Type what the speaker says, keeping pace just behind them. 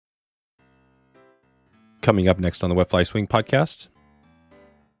Coming up next on the Wet Fly Swing podcast.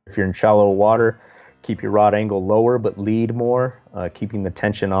 If you're in shallow water, keep your rod angle lower, but lead more, keeping the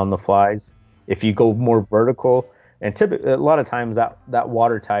tension on the flies. If you go more vertical, and typically a lot of times that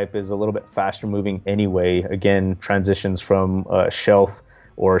water type is a little bit faster moving anyway. Again, transitions from a shelf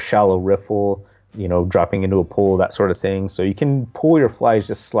or a shallow riffle, dropping into a pool, that sort of thing. So you can pull your flies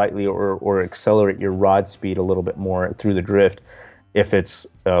just slightly or accelerate your rod speed a little bit more through the drift. If it's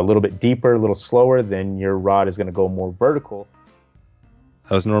a little bit deeper, a little slower, then your rod is going to go more vertical.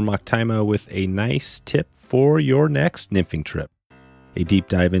 That was Maktima with a nice tip for your next nymphing trip. A deep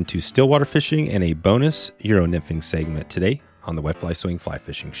dive into stillwater fishing and a bonus Euro nymphing segment today on the Wet Fly Swing Fly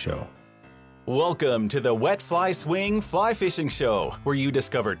Fishing Show. Welcome to the Wet Fly Swing Fly Fishing Show, where you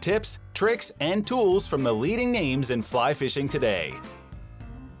discover tips, tricks, and tools from the leading names in fly fishing today.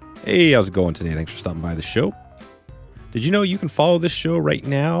 Hey, how's it going today? Thanks for stopping by the show. Did you know you can follow this show right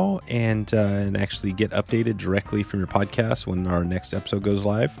now and actually get updated directly from your podcast when our next episode goes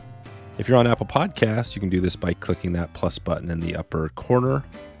live? If you're on Apple Podcasts, you can do this by clicking that plus button in the upper corner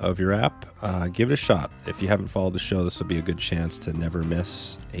of your app. Give it a shot. If you haven't followed the show, this will be a good chance to never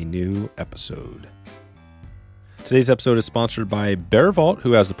miss a new episode. Today's episode is sponsored by Bear Vault,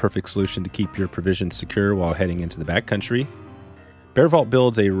 who has the perfect solution to keep your provisions secure while heading into the backcountry. Bear Vault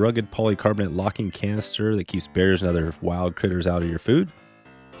builds a rugged polycarbonate locking canister that keeps bears and other wild critters out of your food.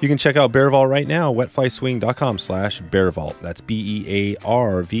 You can check out Bear Vault right now, wetflyswing.com/bearvault. That's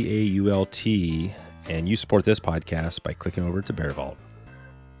BEARVAULT. And you support this podcast by clicking over to Bear Vault.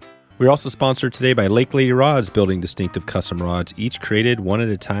 We're also sponsored today by Lake Lady Rods, building distinctive custom rods, each created one at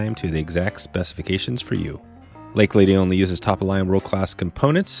a time to the exact specifications for you. Lake Lady only uses top-of-line world-class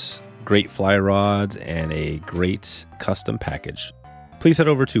components, great fly rods, and a great custom package. Please head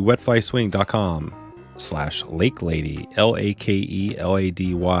over to wetflyswing.com/lakelady,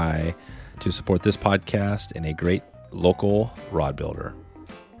 LAKELADY, to support this podcast and a great local rod builder.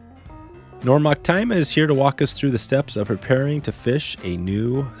 Maktima is here to walk us through the steps of preparing to fish a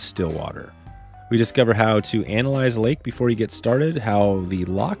new Stillwater. We discover how to analyze a lake before you get started, how the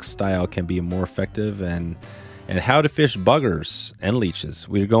lock style can be more effective, and how to fish buggers and leeches.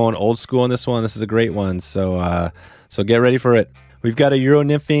 We're going old school on this one. This is a great one, so get ready for it. We've got a Euro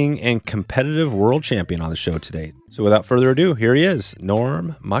nymphing and competitive world champion on the show today. So without further ado, here he is,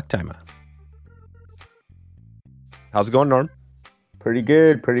 Maktima. How's it going, Norm? Pretty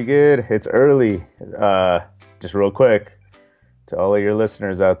good. It's early. Just real quick, to all of your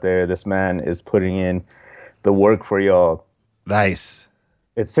listeners out there, this man is putting in the work for y'all. Nice.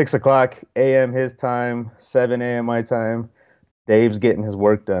 It's 6 o'clock a.m. his time, 7 a.m. my time. Dave's getting his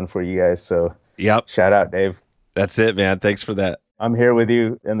work done for you guys, so yep. Shout out, Dave. That's it, man. Thanks for that. I'm here with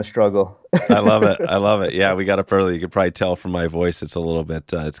you in the struggle. I love it. Yeah, we got up early. You can probably tell from my voice. It's a little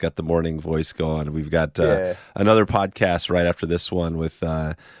bit, it's got the morning voice going. We've got another podcast right after this one with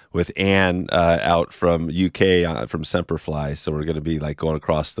Ann out from UK, from Semperfly. So we're going to be like going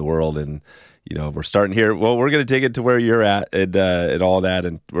across the world, and we're starting here. Well, we're going to dig into where you're at and all that,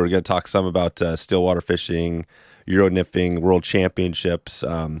 and we're going to talk some about stillwater fishing, Euro nymphing, world championships.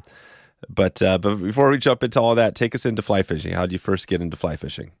 But before we jump into all that, take us into fly fishing. How did you first get into fly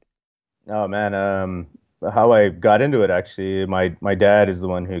fishing? Oh man, how I got into it, actually, my dad is the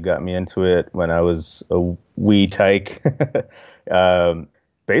one who got me into it when I was a wee tyke.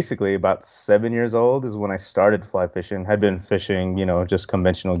 Basically about 7 years old is when I started fly fishing. I'd been fishing, just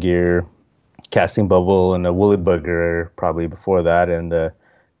conventional gear, casting bubble and a woolly bugger probably before that. And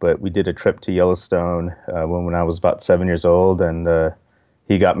but we did a trip to Yellowstone when I was about 7 years old, and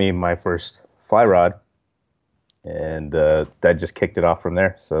he got me my first fly rod, and that just kicked it off from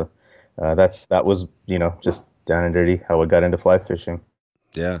there. So that was just down and dirty how I got into fly fishing.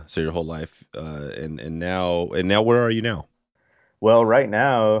 Yeah. So your whole life, and now where are you now? Well, right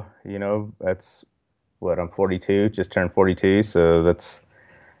now, that's what, I'm 42, just turned 42. So that's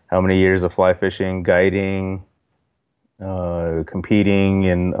how many years of fly fishing, guiding,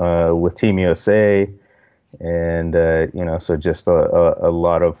 competing with Team USA. And, so just a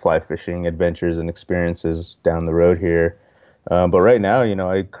lot of fly fishing adventures and experiences down the road here. But right now,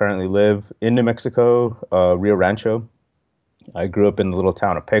 I currently live in New Mexico, Rio Rancho. I grew up in the little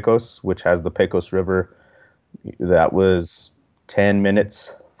town of Pecos, which has the Pecos River. That was 10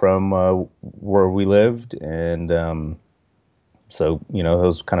 minutes from where we lived. And so, it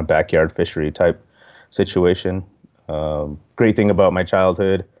was kind of backyard fishery type situation. Great thing about my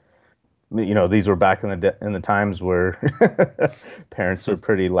childhood, these were back in the times where parents were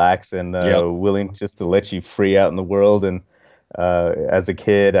pretty lax and willing just to let you free out in the world. And as a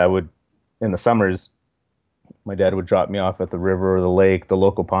kid, in the summers, my dad would drop me off at the river or the lake, the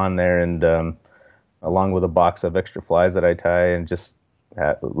local pond there, and along with a box of extra flies that I tie, and just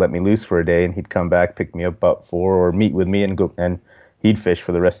let me loose for a day. And he'd come back, pick me up about 4, or meet with me and go, and he'd fish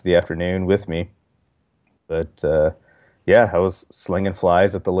for the rest of the afternoon with me. But yeah, I was slinging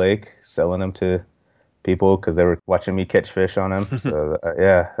flies at the lake, selling them to people because they were watching me catch fish on them. So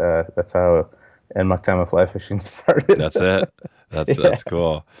that's how Maktima fly fishing started. That's it. That's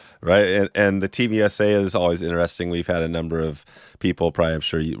cool, right? And the Team USA is always interesting. We've had a number of people, probably I'm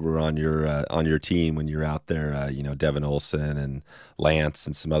sure you were on your team when you're out there. Devin Olson and Lance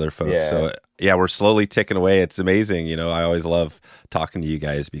and some other folks. Yeah. So yeah, we're slowly ticking away. It's amazing. I always love talking to you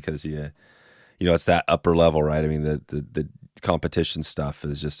guys because it's that upper level, right? I mean, the competition stuff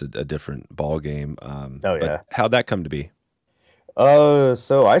is just a different ball game. But how'd that come to be?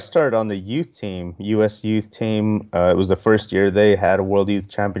 So I started on the youth team, U.S. youth team. It was the first year they had a World Youth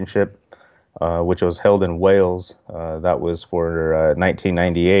Championship, which was held in Wales. That was for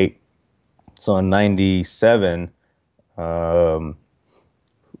 1998. So in 97, the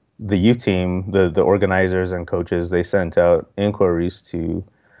youth team, the organizers and coaches, they sent out inquiries to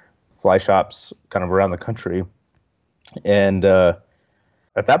fly shops kind of around the country. And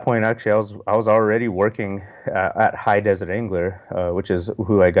at that point, actually, I was already working at High Desert Angler, which is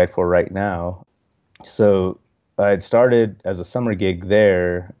who I guide for right now. So I had started as a summer gig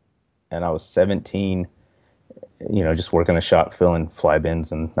there, and I was 17, just working a shop, filling fly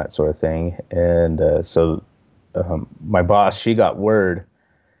bins and that sort of thing. And so my boss, she got word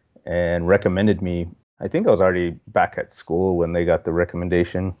and recommended me. I think I was already back at school when they got the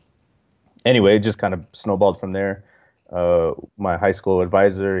recommendation. Anyway, it just kind of snowballed from there. My high school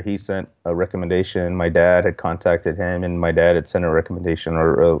advisor, he sent a recommendation. My dad had contacted him, and my dad had sent a recommendation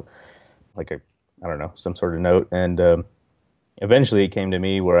or some sort of note. And eventually it came to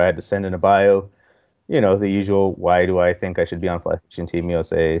me where I had to send in a bio, the usual, why do I think I should be on Fly Fishing Team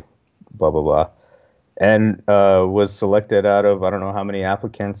USA, blah, blah, blah. And was selected out of, I don't know how many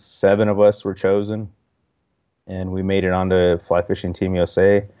applicants, 7 of us were chosen. And we made it onto Fly Fishing Team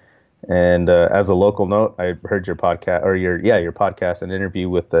USA. And as a local note, I heard your podcast your podcast and interview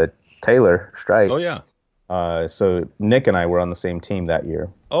with Taylor Strike. Oh yeah. So Nick and I were on the same team that year.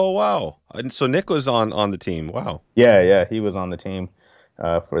 Oh wow! And so Nick was on the team. Wow. Yeah, he was on the team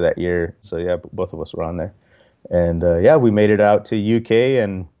for that year. So yeah, both of us were on there, and we made it out to UK.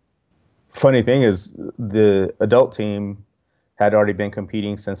 And funny thing is, the adult team had already been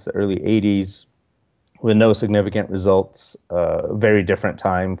competing since the early '80s. With no significant results. Very different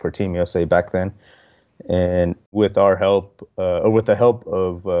time for Team USA back then. And with our help, or with the help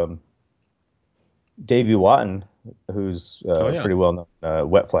of Davey Watton, who's pretty well known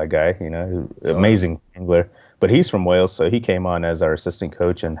wet fly guy, amazing angler. But he's from Wales, so he came on as our assistant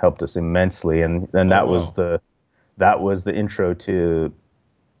coach and helped us immensely. And then that was the intro to,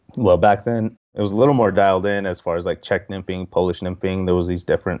 well, back then it was a little more dialed in as far as like Czech nymphing, Polish nymphing. There was these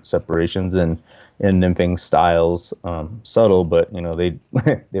different separations in nymphing styles, subtle, but they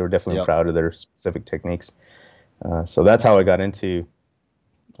they were definitely proud of their specific techniques. So that's how I got into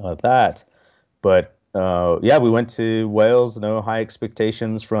that. But we went to Wales. No high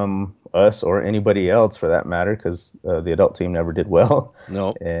expectations from us or anybody else for that matter, because the adult team never did well.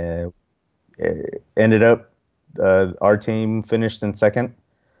 No. And it ended up our team finished in second.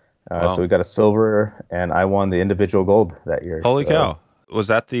 Wow. So we got a silver, and I won the individual gold that year. Holy cow. Was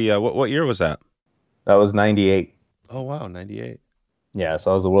that the, what year was that? That was 98. Oh, wow, 98. Yeah,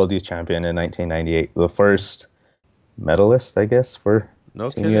 so I was the World Youth Champion in 1998. The first medalist, I guess, for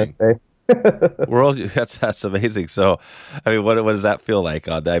Team USA. World, that's amazing. So, I mean, what does that feel like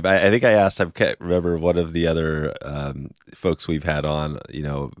on that? I think I asked, I can't remember one of the other folks we've had on,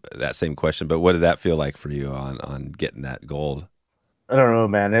 that same question, but what did that feel like for you on getting that gold? I don't know,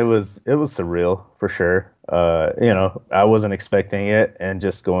 man. It was surreal for sure. I wasn't expecting it, and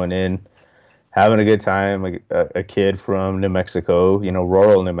just going in, having a good time. A kid from New Mexico,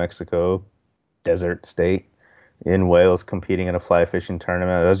 rural New Mexico, desert state in Wales, competing in a fly fishing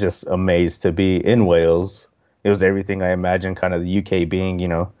tournament. I was just amazed to be in Wales. It was everything I imagined, kind of the UK being,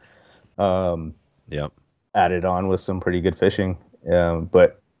 added on with some pretty good fishing.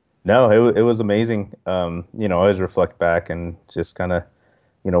 But no, it was amazing. I always reflect back and just kind of,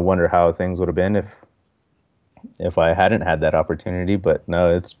 wonder how things would have been if I hadn't had that opportunity. But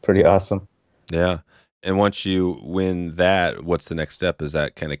no, it's pretty awesome. Yeah. And once you win that, what's the next step? Does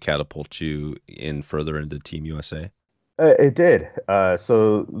that kind of catapult you further into Team USA? It did.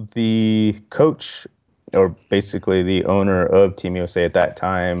 So the coach, or basically the owner of Team USA at that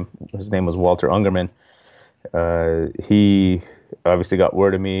time, his name was Walter Ungerman. He obviously got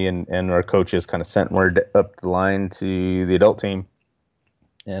word of me, and our coaches kind of sent word up the line to the adult team.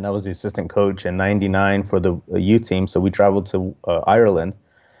 and I was the assistant coach in '99 for the youth team. So we traveled to Ireland,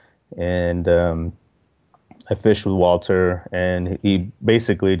 and I fished with Walter, and he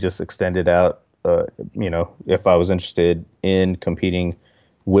basically just extended out, if I was interested in competing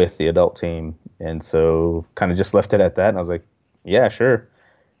with the adult team. And so kind of just left it at that. And I was like, yeah, sure.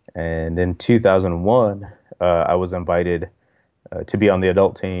 And in 2001, I was invited to be on the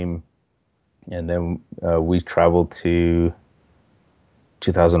adult team. And then we traveled to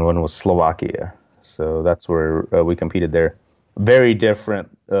 2001 was Slovakia. So that's where we competed there. Very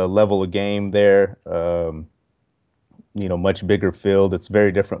different level of game there. Much bigger field. It's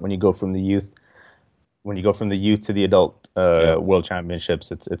very different when you go from the youth. When you go from the youth to the adult world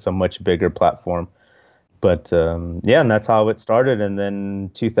championships, it's a much bigger platform. But and that's how it started. And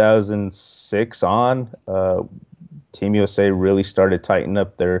then 2006 on, Team USA really started tightening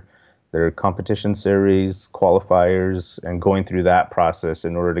up their competition series, qualifiers, and going through that process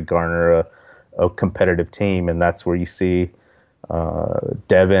in order to garner a competitive team. And that's where you see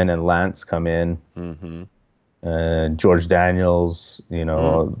Devin and Lance come in. Mm-hmm. George Daniels,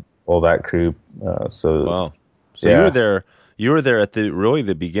 all that crew. Wow. So you were there at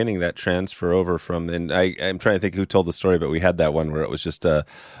the beginning, that transfer over from, and I'm trying to think who told the story, but we had that one where it was just a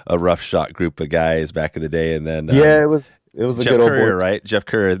rough shot group of guys back in the day, and then it was a Jeff good Courier, old right? Jeff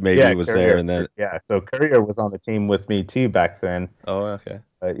Courier was Courier, there, and then so Courier was on the team with me too back then. Oh, okay.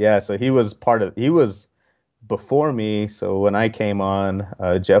 So he was before me. So when I came on,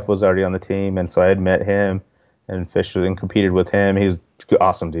 Jeff was already on the team, and so I had met him and fished and competed with him. He's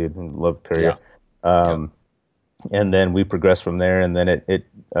awesome dude. Love Courier. Yeah. And then we progressed from there, and then it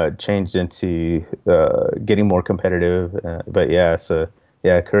changed into getting more competitive.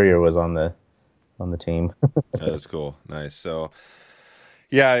 Courier was on the team. That's cool. Nice. So,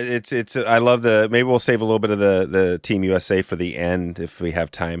 yeah, it's. I love maybe we'll save a little bit of the Team USA for the end if we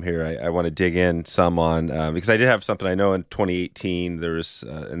have time here. I want to dig in some on because I did have something. I know in 2018 there was,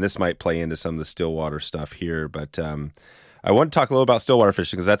 and this might play into some of the Stillwater stuff here, but I want to talk a little about Stillwater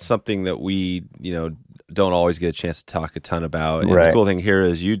fishing because that's something that we don't always get a chance to talk a ton about. And the cool thing here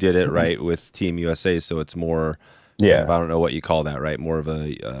is you did it right with Team USA, so it's more. Yeah, I don't know what you call that, right? More of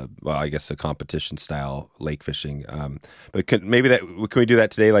I guess a competition style lake fishing. But can we do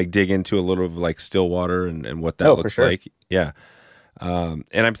that today? Like dig into a little of like Stillwater and what that looks like. Yeah. And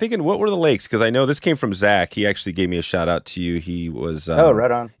I'm thinking, what were the lakes? Because I know this came from Zach. He actually gave me a shout out to you. He was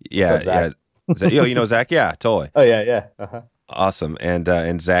right on. Yeah, Zach? Yeah. You know Zach? Yeah, totally. Oh yeah. Uh-huh. Awesome.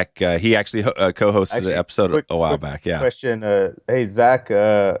 And Zach, he actually co-hosted an episode a while back. Yeah. Question. Hey, Zach,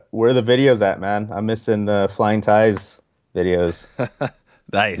 where are the videos at, man? I'm missing Flying Ties videos.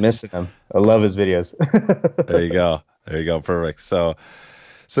 Nice. Missing them. I love his videos. There you go. Perfect. So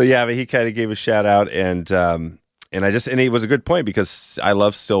yeah, but he kind of gave a shout out and it was a good point because I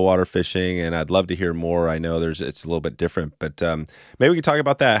love Stillwater fishing and I'd love to hear more. I know it's a little bit different, but maybe we could talk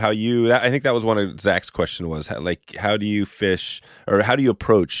about that. I think that was one of Zach's question was how do you fish or how do you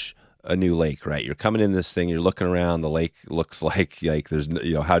approach a new lake, right? You're coming in this thing, you're looking around, the lake looks like there's,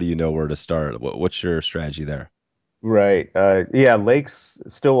 how do you know where to start? What's your strategy there? Right. Lakes,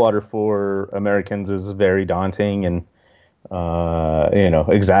 Stillwater for Americans is very daunting and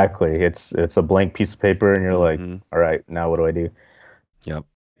exactly. It's a blank piece of paper and you're like, all right, now what do I do? Yep.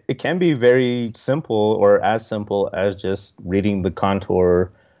 It can be very simple or as simple as just reading the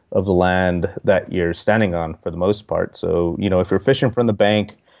contour of the land that you're standing on for the most part. So, if you're fishing from the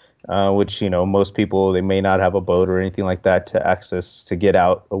bank, which, most people, they may not have a boat or anything like that to get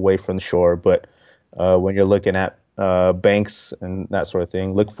out away from the shore. But when you're looking at banks and that sort of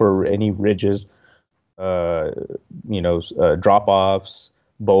thing, look for any ridges, drop-offs,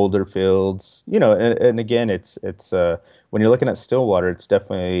 boulder fields, and again, it's when you're looking at Stillwater, it's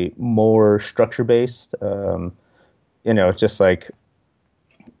definitely more structure-based, just like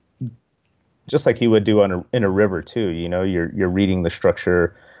you would do in a river too, you're reading the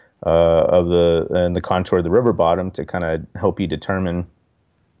structure of the contour of the river bottom to kind of help you determine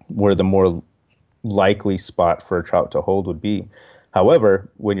where the more likely spot for a trout to hold would be. However,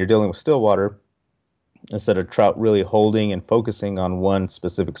 when you're dealing with Stillwater, instead of trout really holding and focusing on one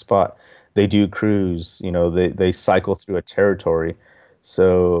specific spot, they do cruise, they cycle through a territory.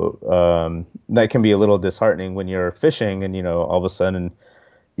 So that can be a little disheartening when you're fishing and, all of a sudden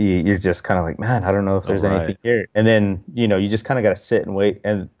you're just kind of like, man, I don't know if there's anything here. And then, you just kind of got to sit and wait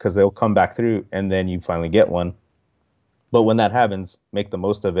because they'll come back through and then you finally get one. But when that happens, make the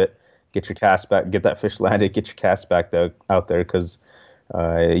most of it, get your cast back, get that fish landed, get your cast back out there because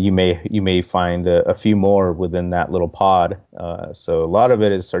you may find a few more within that little pod. So a lot of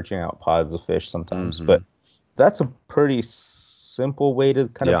it is searching out pods of fish sometimes, but that's a pretty simple way to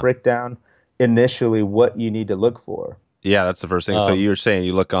kind of break down initially what you need to look for. Yeah, that's the first thing. So you're saying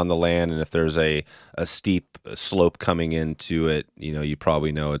you look on the land, and if there's a steep slope coming into it, you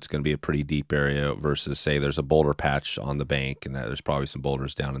probably know it's going to be a pretty deep area versus, say, there's a boulder patch on the bank, and that there's probably some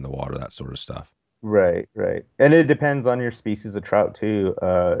boulders down in the water, that sort of stuff. Right. And it depends on your species of trout, too.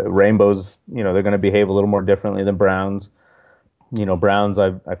 Rainbows, they're going to behave a little more differently than browns. Browns,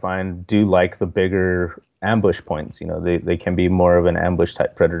 I find, do like the bigger ambush points. They can be more of an ambush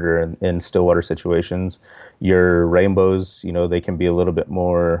type predator in stillwater situations. Your rainbows, they can be a little bit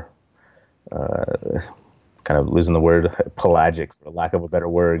more, kind of losing the word, pelagic, for lack of a better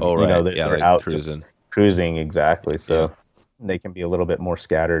word. Oh, right. They're like out cruising. just cruising, exactly. So they can be a little bit more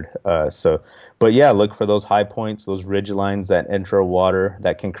scattered. But yeah, look for those high points, those ridge lines that enter water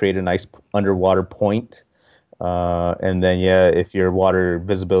that can create a nice underwater point. And then, if your water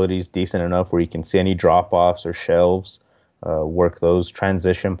visibility is decent enough where you can see any drop-offs or shelves, work those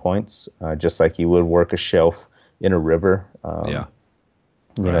transition points, just like you would work a shelf in a river.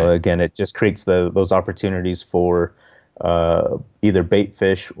 Again, it just creates those opportunities for either bait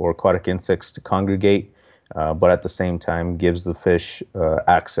fish or aquatic insects to congregate, but at the same time gives the fish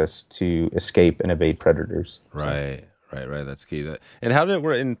access to escape and evade predators. Right. Right. That's key. And how did it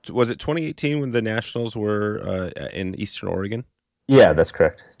work? Was it 2018 when the Nationals were in Eastern Oregon? Yeah, that's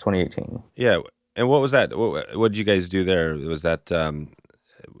correct. 2018. Yeah. And what was that? What did you guys do there? Was that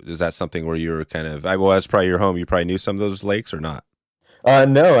something where you were kind of? That's probably your home. You probably knew some of those lakes or not?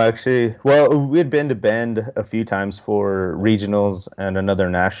 No, actually. Well, we had been to Bend a few times for regionals and another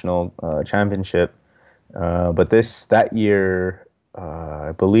national championship, but that year.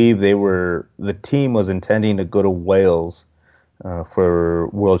 I believe the team was intending to go to Wales for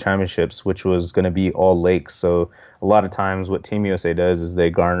World Championships, which was going to be all lakes. So a lot of times what Team USA does is they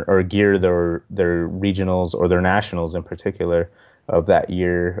gear their regionals or their nationals in particular of that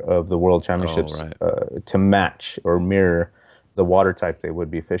year of the World Championships to match or mirror the water type they would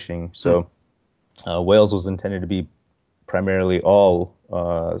be fishing. So Wales was intended to be primarily all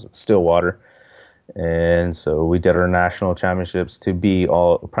still water. And so we did our national championships to be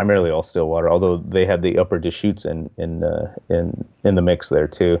primarily all Stillwater, although they had the upper Deschutes in the mix there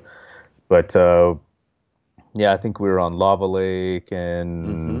too. But I think we were on Lava Lake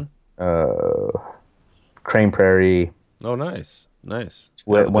and Crane Prairie. Oh, nice.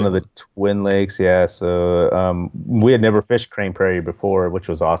 One of the Twin Lakes, yeah. So we had never fished Crane Prairie before, which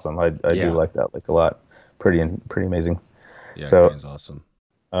was awesome. I do like that lake a lot. Pretty amazing. Yeah, Crane's awesome.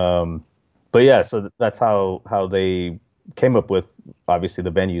 But yeah, so that's how they came up with, obviously,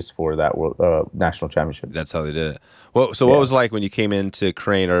 the venues for that national championship. That's how they did it. Well, so what was it like when you came into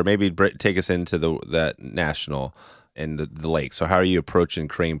Crane, or maybe take us into that national and the lake? So how are you approaching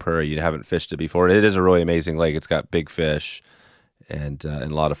Crane Prairie? You haven't fished it before. It is a really amazing lake. It's got big fish and a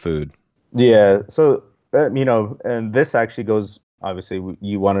lot of food. Yeah. So and this actually goes. Obviously,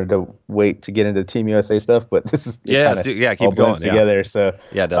 you wanted to wait to get into Team USA stuff, but this is keep all going together. So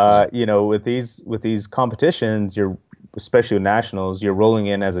definitely. With these competitions, especially with nationals, you're rolling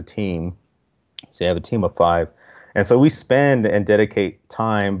in as a team. So you have a team of 5, and so we spend and dedicate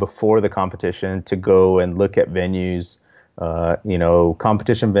time before the competition to go and look at venues.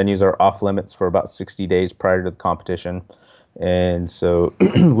 Competition venues are off limits for about 60 days prior to the competition, and so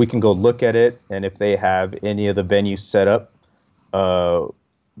we can go look at it, and if they have any of the venues set up.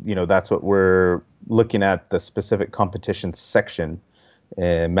 That's what we're looking at, the specific competition section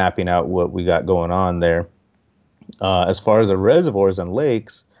and mapping out what we got going on there. As far as the reservoirs and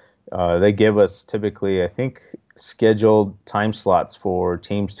lakes, they give us typically, I think, scheduled time slots for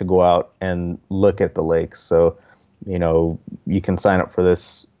teams to go out and look at the lakes. So, you can sign up for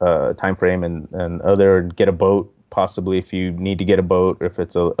this time frame and get a boat, possibly if you need to get a boat, or if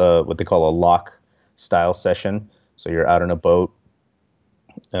it's a what they call a lock style session. So you're out in a boat.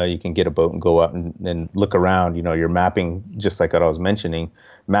 You can get a boat and go out and look around. You're mapping, just like what I was mentioning,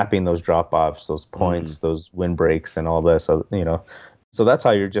 mapping those drop-offs, those points, those windbreaks, and all that. So, so that's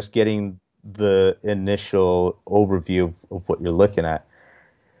how you're just getting the initial overview of what you're looking at.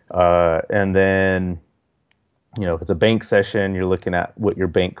 And then, if it's a bank session, you're looking at what your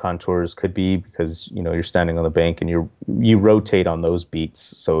bank contours could be because, you're standing on the bank and you rotate on those beats.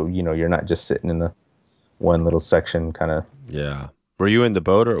 So, you're not just sitting in the one little section kind of. Yeah. Were you in the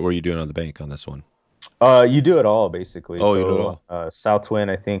boat or were you doing on the bank on this one? You do it all basically. Oh, you do it all. South Twin,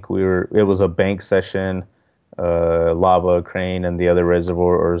 I think it was a bank session. Lava, Crane, and the other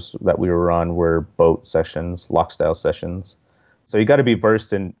reservoirs that we were on were boat sessions, lock style sessions. So you got to be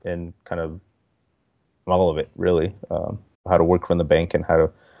versed in kind of all of it, really. How to work from the bank and how to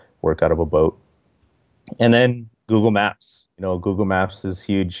work out of a boat. And then Google Maps. Google Maps is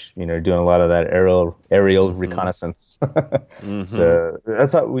huge. Doing a lot of that aerial reconnaissance. So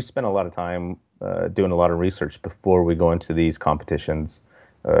that's how we spend a lot of time doing a lot of research before we go into these competitions.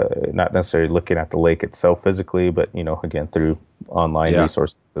 Not necessarily looking at the lake itself physically, but again through online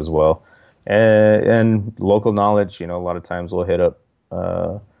resources as well, and local knowledge. A lot of times we'll hit up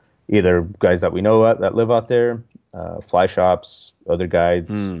either guys that we know that live out there, fly shops, other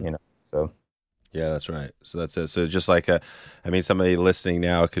guides. So. Yeah, that's right. So that's it. So just like somebody listening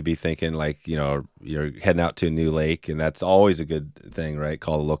now could be thinking like, you're heading out to a new lake, and that's always a good thing, right?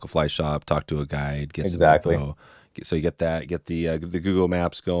 Call the local fly shop, talk to a guide, get some info. So you get the Google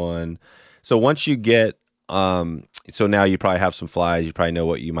Maps going. So once you get, so now you probably have some flies, you probably know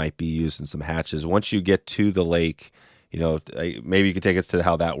what you might be using, some hatches. Once you get to the lake, maybe you could take us to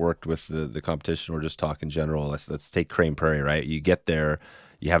how that worked with the competition, or just talk in general. Let's take Crane Prairie, right? You get there.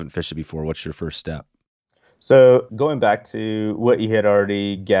 You haven't fished it before. What's your first step? So going back to what you had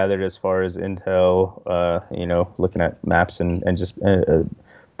already gathered as far as intel, looking at maps and just a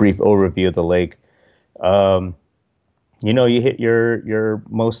brief overview of the lake, you hit your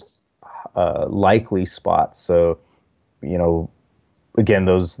most likely spots. So, again,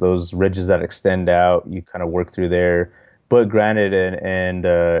 those ridges that extend out, you kind of work through there. But granted,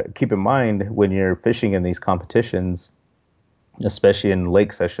 and keep in mind when you're fishing in these competitions, especially in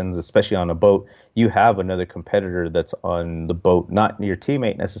lake sessions, especially on a boat, you have another competitor that's on the boat, not your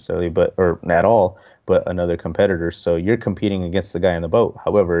teammate necessarily, or at all, but another competitor. So you're competing against the guy in the boat.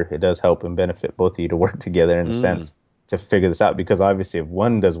 However, it does help and benefit both of you to work together in a sense to figure this out, because obviously if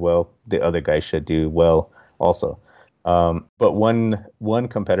one does well, the other guy should do well also. But one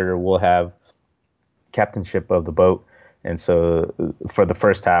competitor will have captainship of the boat. And so for the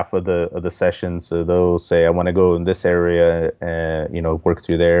first half of the session, so they'll say, I want to go in this area and, work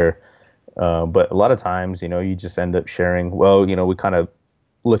through there. But a lot of times, you just end up sharing, well, we kind of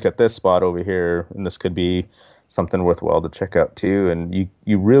looked at this spot over here, and this could be something worthwhile to check out too. And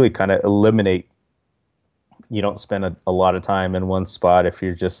you really kind of eliminate, you don't spend a lot of time in one spot if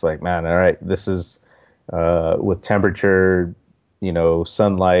you're just like, man, all right, this is with temperature,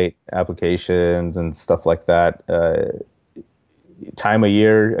 sunlight applications and stuff like that. Time of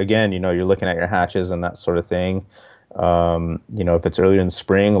year, again, you're looking at your hatches and that sort of thing. If it's earlier in the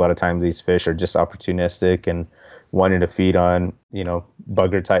spring, a lot of times these fish are just opportunistic and wanting to feed on,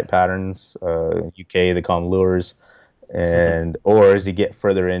 bugger type patterns. UK, they call them lures. Or as you get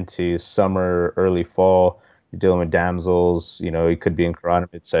further into summer, early fall, you're dealing with damsels, it could be in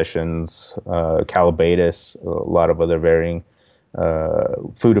chironomid sessions, calabatus, a lot of other varying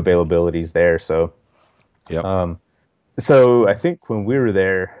food availabilities there. So, so I think when we were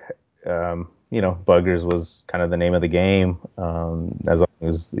there, buggers was kind of the name of the game. As long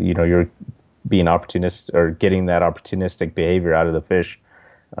as, you're being opportunistic or getting that opportunistic behavior out of the fish,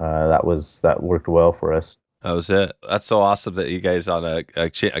 that worked well for us. That was it. That's so awesome that you guys on a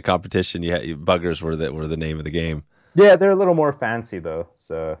competition, buggers were the name of the game. Yeah, they're a little more fancy though.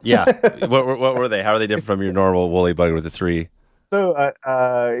 So yeah, what were they? How are they different from your normal woolly bugger with the three? So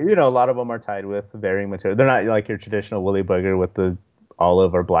a lot of them are tied with varying material. They're not like your traditional woolly bugger with the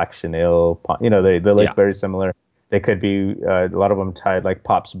olive or black chenille. They look very similar. They could be a lot of them tied like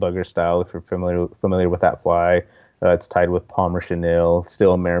Pop's bugger style if you're familiar with that fly. It's tied with Palmer chenille,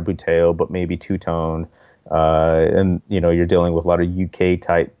 still a marabou tail, but maybe two-tone. And you're dealing with a lot of UK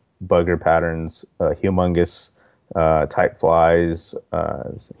type bugger patterns, humongous type flies.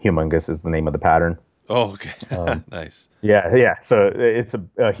 Humongous is the name of the pattern. Oh, okay. Nice. Yeah. So it's a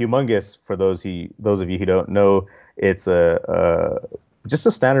humongous, for those of you who don't know, it's just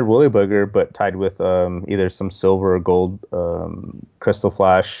a standard woolly bugger, but tied with either some silver or gold crystal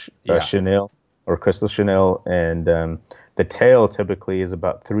flash chenille or crystal chenille, and the tail typically is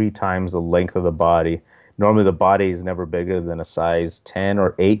about 3 times the length of the body. Normally, the body is never bigger than a size 10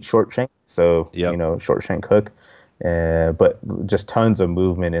 or 8 short shank, so short shank hook. But just tons of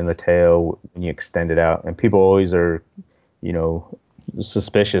movement in the tail when you extend it out. And people always are,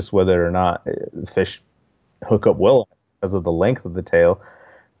 suspicious whether or not fish hook up well because of the length of the tail.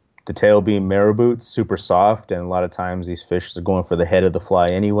 The tail being marabou, super soft, and a lot of times these fish are going for the head of the fly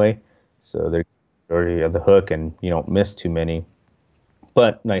anyway. So they're already at the hook and you don't miss too many.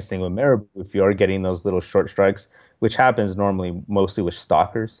 But nice thing with marabou, if you are getting those little short strikes, which happens normally mostly with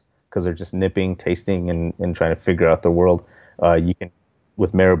stalkers, because they're just nipping, tasting, and trying to figure out the world.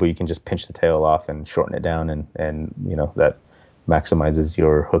 With marabou, you can just pinch the tail off and shorten it down, and that maximizes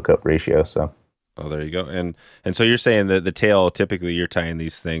your hookup ratio. So, there you go. And so you're saying that the tail, typically you're tying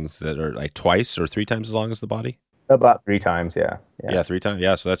these things that are like twice or 3 times as long as the body? About 3 times, yeah. Yeah, 3 times.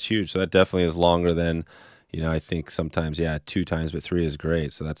 Yeah, so that's huge. So that definitely is longer than I think sometimes, 2 times, but 3 is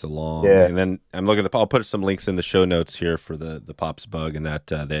great. So that's a long. Yeah. And then I'm looking at I'll put some links in the show notes here for the Pops bug and that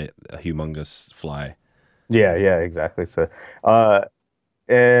the humongous fly. Yeah, exactly. So,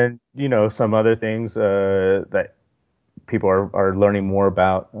 and some other things that people are learning more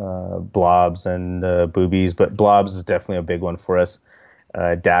about, blobs and boobies, but blobs is definitely a big one for us.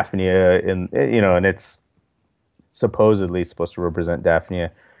 Daphnia, and it's supposedly supposed to represent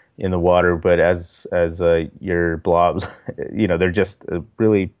Daphnia in the water, but as your blobs, they're just a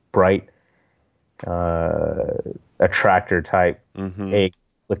really bright attractor type egg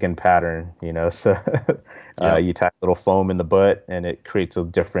looking pattern, so you tie a little foam in the butt and it creates a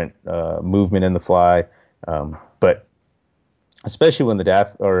different movement in the fly, but especially when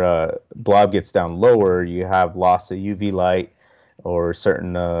the blob gets down lower, you have loss of UV light, or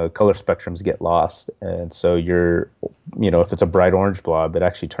certain color spectrums get lost, and so if it's a bright orange blob, it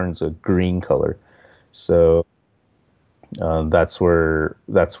actually turns a green color. So that's where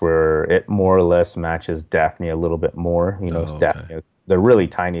it more or less matches Daphnia a little bit more. Daphnia, they're really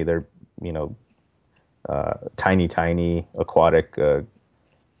tiny. They're tiny aquatic.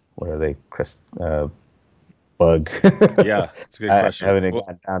 What are they? Bug. Yeah, it's a good question. I haven't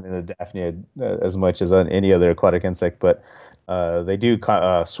gotten down into Daphnia as much as on any other aquatic insect, but they do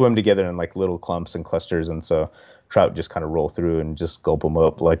swim together in like little clumps and clusters, and so trout just kind of roll through and just gulp them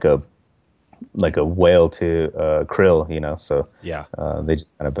up like a whale to krill, So they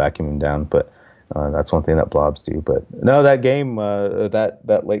just kind of vacuum them down. But that's one thing that blobs do. But no, that game,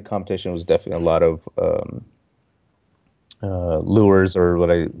 that lake competition was definitely a lot of lures, or what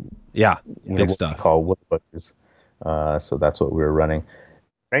big stuff, call wood buggers. So that's what we were running.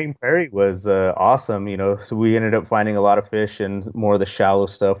 Rain Prairie was awesome, so we ended up finding a lot of fish and more of the shallow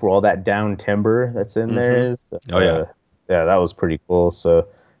stuff where all that down timber that's in there is. Yeah, that was pretty cool. So,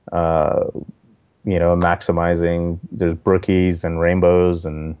 maximizing, there's brookies and rainbows,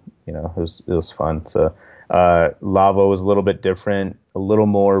 and, it was fun. So, lava was a little bit different, a little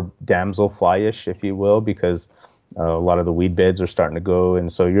more damselfly-ish, if you will, because a lot of the weed beds are starting to go,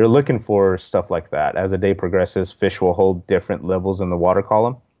 and so you're looking for stuff like that. As the day progresses, fish will hold different levels in the water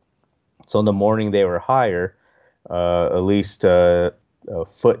column. So in the morning they were higher, at least a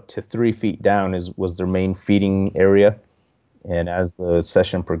foot to 3 feet down was their main feeding area. And as the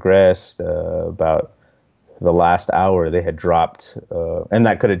session progressed, about the last hour, they had dropped, and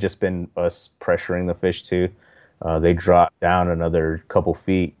that could have just been us pressuring the fish too. They dropped down another couple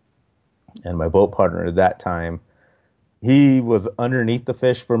feet, and my boat partner at that time, he was underneath the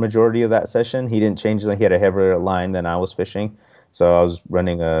fish for a majority of that session. He didn't change it. He had a heavier line than I was fishing. So I was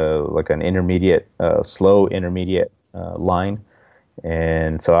running an intermediate, slow intermediate line.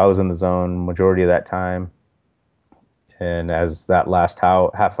 And so I was in the zone majority of that time. And as that last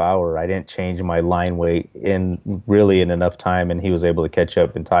half hour, I didn't change my line weight in enough time. And he was able to catch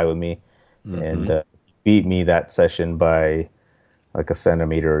up and tie with me and beat me that session by like a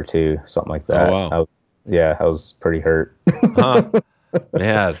centimeter or 2, something like that. Oh, wow. I was pretty hurt.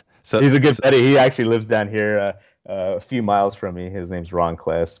 Man. So he's a good buddy. He actually lives down here a few miles from me. His name's Ron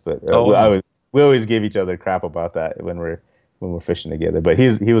Kless, but we always give each other crap about that when we're fishing together. But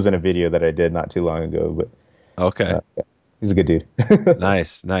he was in a video that I did not too long ago. But okay, he's a good dude.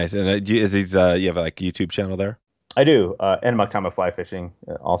 Nice. And is you have like a YouTube channel there? I do, and Maktima fly fishing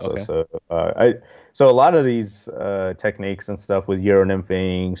also. Okay. So a lot of these techniques and stuff with Euro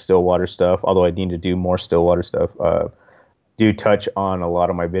nymphing, Stillwater stuff, although I need to do more Stillwater stuff, do touch on a lot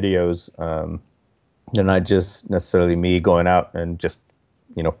of my videos. They're not just necessarily me going out and just,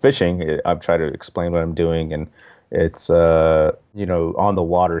 fishing. I try to explain what I'm doing, and it's, on the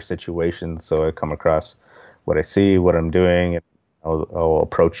water situations. So I come across what I see, what I'm doing, and I'll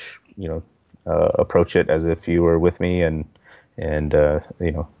approach it as if you were with me and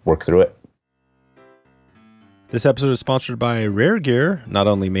work through it. This episode is sponsored by Rare Gear, not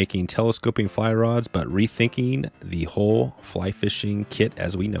only making telescoping fly rods, but rethinking the whole fly fishing kit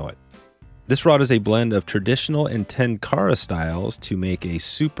as we know it. This rod is a blend of traditional and tenkara styles to make a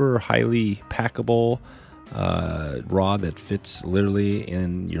super highly packable rod that fits literally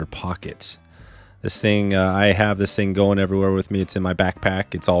in your pocket. This thing, I have this thing going everywhere with me. It's in my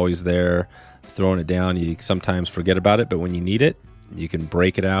backpack. It's always there. Throwing it down, you sometimes forget about it, but when you need it, you can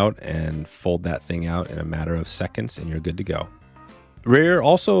break it out and fold that thing out in a matter of seconds, and you're good to go. Rare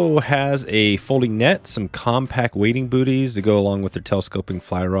also has a folding net, some compact wading booties to go along with their telescoping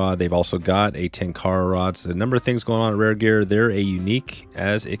fly rod. They've also got a tenkara rod. So a number of things going on at Rare Gear. They're a unique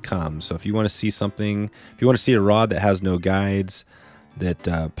as it comes. So if you want to see something, if you want to see a rod that has no guides,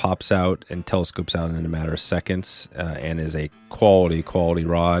 that pops out and telescopes out in a matter of seconds and is a quality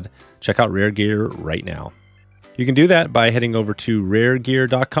rod, check out Rare Gear right now. You can do that by heading over to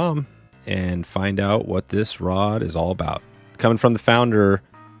raregear.com and find out what this rod is all about. Coming from the founder,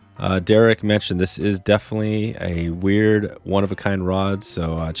 Derek mentioned this is definitely a weird, one-of-a-kind rod,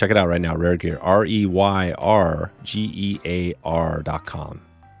 so check it out right now, Rare Gear, REYRGEAR.com.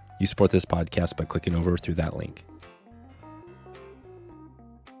 You support this podcast by clicking over through that link.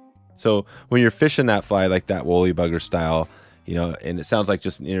 So when you're fishing that fly like that woolly bugger style, you know, and it sounds like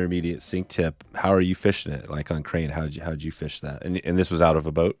just an intermediate sink tip, how are you fishing it? Like on crane, how'd you fish that? And this was out of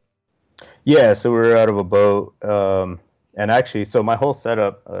a boat? Yeah, so we were out of a boat. And actually, so my whole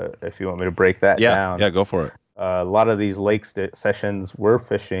setup, if you want me to break that down. Yeah, go for it. A lot of these lake sessions, we're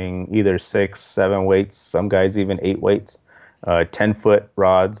fishing either 6, 7 weights, some guys even 8 weights, 10-foot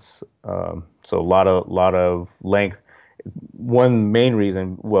rods. So a lot of length. One main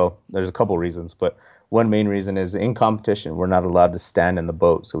reason, well, there's a couple reasons, but one main reason is in competition, we're not allowed to stand in the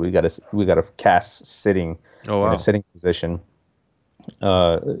boat. So we got to cast sitting in a sitting position.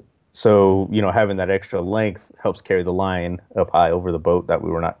 So, you know, having that extra length helps carry the line up high over the boat that we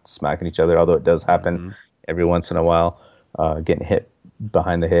were not smacking each other, although it does happen every once in a while, getting hit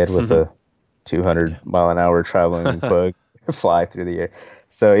behind the head with a 200-mile-an-hour traveling bug fly through the air.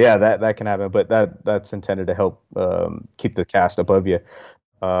 So, yeah, that can happen, but that's intended to help keep the cast above you.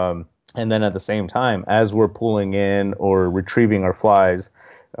 And then at the same time, as we're pulling in or retrieving our flies,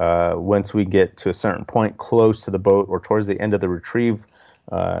 once we get to a certain point close to the boat or towards the end of the retrieve,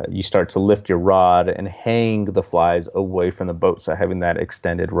 you start to lift your rod and hang the flies away from the boat. So having that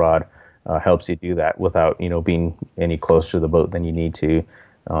extended rod helps you do that without, you know, being any closer to the boat than you need to,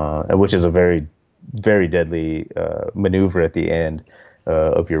 which is a very, very deadly maneuver at the end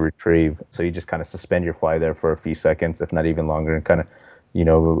of your retrieve. So you just kind of suspend your fly there for a few seconds, if not even longer, and kind of, you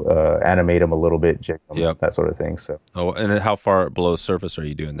know, animate them a little bit, jig them, that sort of thing. So. Oh, and how far below surface are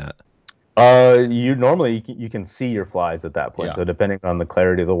you doing that? You normally you can see your flies at that point. Yeah. So depending on the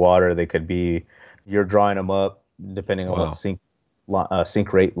clarity of the water, they could be, you're drawing them up depending on what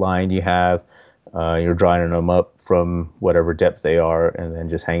sink rate line you have. You're drawing them up from whatever depth they are, and then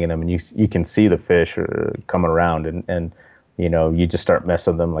just hanging them, and you can see the fish coming around, and you know, you just start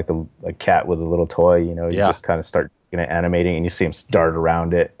messing them like a cat with a little toy. You know, you just kind of start, you know, animating, and you see them dart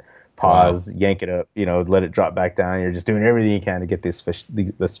around it. Pause, yank it up, you know, let it drop back down. You're just doing everything you can to get this fish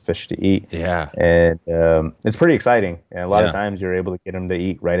to eat. Yeah. And it's pretty exciting. And a lot of times you're able to get them to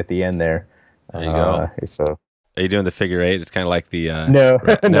eat right at the end there. There you go. So. Are you doing the figure eight? It's kind of like the... No.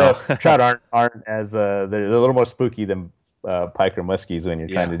 Trout aren't as... they're a little more spooky than pike or muskies when you're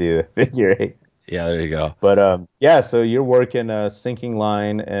trying to do the figure eight. Yeah, there you go. But so you're working a sinking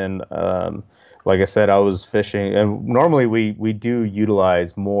line, and like I said, I was fishing, and normally we do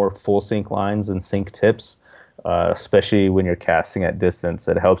utilize more full sink lines and sink tips, especially when you're casting at distance.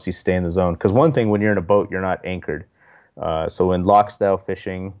 It helps you stay in the zone. Because one thing, when you're in a boat, you're not anchored. So in lock style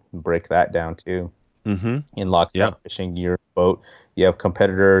fishing, break that down too. In lock style fishing, your boat, you have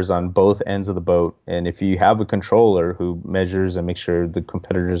competitors on both ends of the boat, and if you have a controller who measures and makes sure the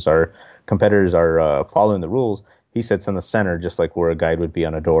competitors are following the rules, he sits in the center, just like where a guide would be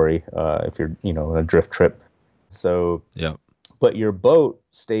on a dory, if you're, you know, on a drift trip. So, but your boat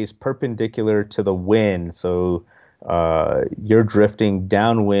stays perpendicular to the wind, so you're drifting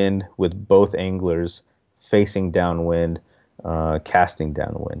downwind with both anglers facing downwind, casting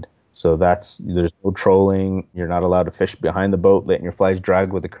downwind. So there's no trolling. You're not allowed to fish behind the boat, letting your flies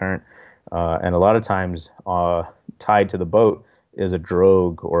drag with the current. And a lot of times, tied to the boat is a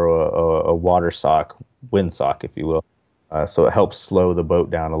drogue or a water sock, wind sock, if you will. So it helps slow the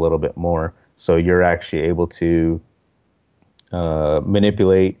boat down a little bit more. So you're actually able to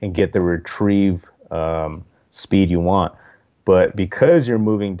manipulate and get the retrieve speed you want. But because you're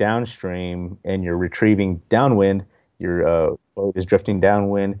moving downstream and you're retrieving downwind, your boat is drifting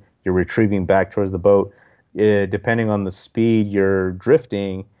downwind, you're retrieving back towards the boat. Depending on the speed you're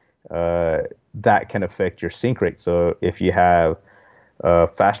drifting, that can affect your sink rate. So if you have a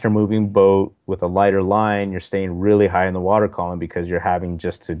faster moving boat with a lighter line, you're staying really high in the water column because you're having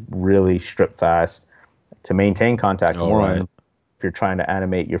just to really strip fast to maintain contact. If you're trying to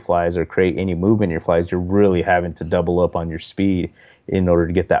animate your flies or create any movement in your flies, you're really having to double up on your speed in order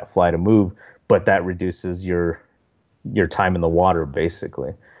to get that fly to move. But that reduces your time in the water,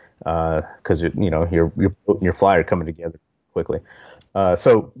 basically, because your fly are coming together quickly.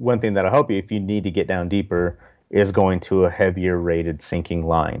 So one thing that'll help you if you need to get down deeper is going to a heavier rated sinking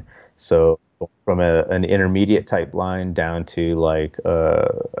line. So from an intermediate type line down to like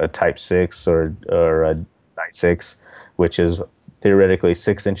a type 6 or a 9.6, which is theoretically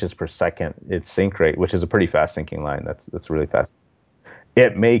 6 inches per second, its sink rate, which is a pretty fast sinking line. That's really fast.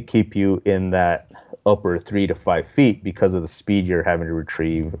 It may keep you in that upper 3 to 5 feet because of the speed you're having to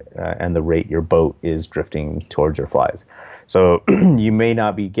retrieve and the rate your boat is drifting towards your flies. So you may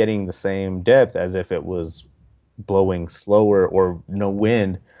not be getting the same depth as if it was blowing slower or no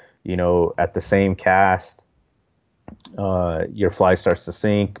wind, at the same cast. Your fly starts to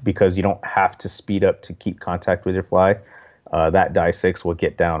sink because you don't have to speed up to keep contact with your fly. That die 6 will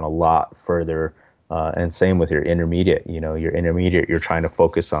get down a lot further. And same with your intermediate. Your intermediate, you're trying to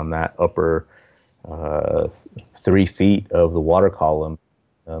focus on that upper 3 feet of the water column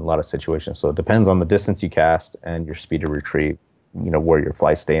in a lot of situations. So it depends on the distance you cast and your speed to retrieve, where your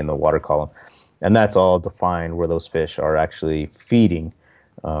flies stay in the water column. And that's all defined where those fish are actually feeding,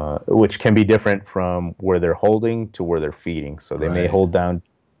 which can be different from where they're holding to where they're feeding. So they may hold down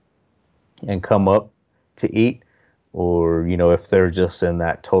and come up to eat, or, if they're just in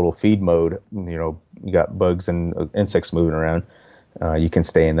that total feed mode, you got bugs and insects moving around, you can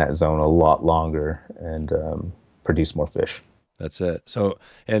stay in that zone a lot longer and produce more fish. That's it. So,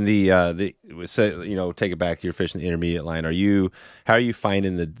 and take it back. You're fishing the intermediate line. How are you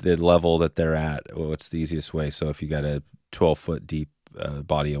finding the level that they're at? What's the easiest way? So if you got a 12-foot deep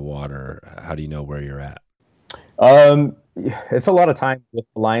body of water, how do you know where you're at? It's a lot of time with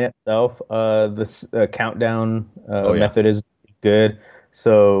the line itself. This countdown method is good.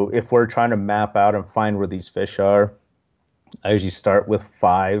 So if we're trying to map out and find where these fish are, I usually start with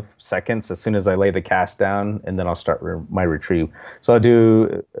 5 seconds as soon as I lay the cast down, and then I'll start my retrieve. So I'll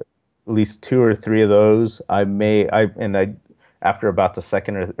do at least 2 or 3 of those. After about the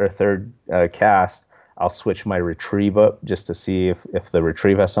second or third cast, I'll switch my retrieve up just to see if the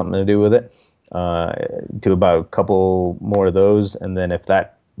retrieve has something to do with it. Do about a couple more of those, and then if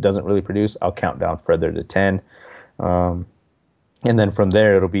that doesn't really produce, I'll count down further to 10. And then from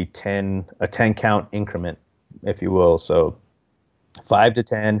there, it'll be a 10 count increment, if you will. So 5 to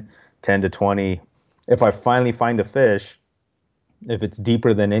 10, 10 to 20. If I finally find a fish, if it's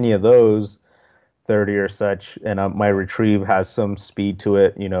deeper than any of those, 30 or such, and my retrieve has some speed to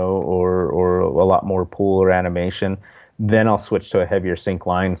it, or a lot more pull or animation, then I'll switch to a heavier sink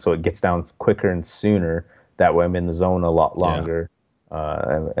line so it gets down quicker and sooner. That way I'm in the zone a lot longer,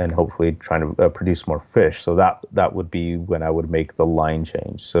 and hopefully trying to produce more fish. So that would be when I would make the line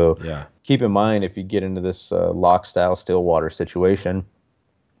change. So keep in mind, if you get into this lock-style Stillwater situation,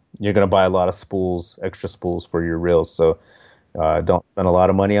 you're going to buy a lot of spools, extra spools for your reels. So don't spend a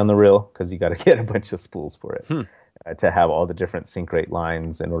lot of money on the reel because you got to get a bunch of spools for it. To have all the different sink rate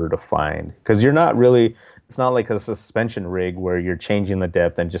lines in order to find, because it's not like a suspension rig where you're changing the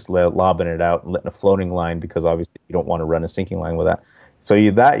depth and just lobbing it out and letting a floating line, because obviously you don't want to run a sinking line with that. So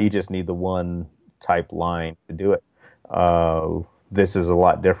you just need the one type line to do it. This is a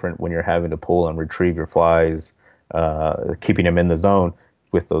lot different when you're having to pull and retrieve your flies, keeping them in the zone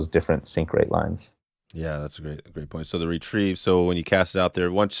with those different sink rate lines. Yeah, that's a great point. So the retrieve, so when you cast it out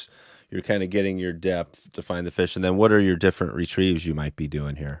there, once you're kind of getting your depth to find the fish, and then what are your different retrieves you might be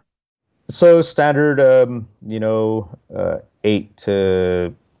doing here? So standard, 8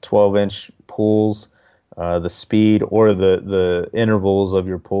 to 12-inch pulls. The speed or the intervals of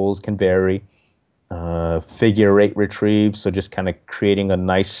your pulls can vary. Figure 8 retrieve, so just kind of creating a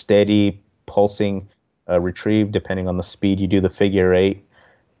nice steady pulsing retrieve depending on the speed you do the figure 8,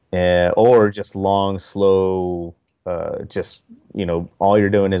 or just long, slow. All you're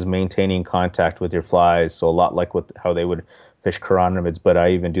doing is maintaining contact with your flies. So a lot like how they would fish chironomids, but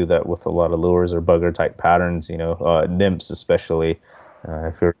I even do that with a lot of lures or bugger type patterns, nymphs especially,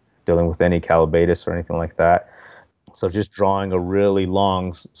 if you're dealing with any calabatus or anything like that. So just drawing a really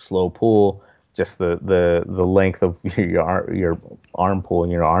long, slow pull, just the length of your arm pull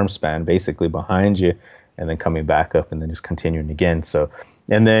and your arm span basically behind you, and then coming back up and then just continuing again. So,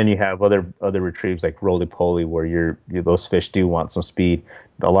 and then you have other retrieves like roly-poly where those fish do want some speed.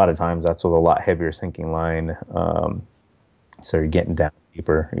 A lot of times that's with a lot heavier sinking line. So you're getting down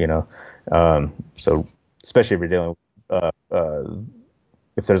deeper, so especially if you're dealing with,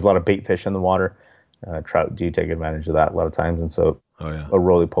 if there's a lot of bait fish in the water, trout do take advantage of that a lot of times. And so a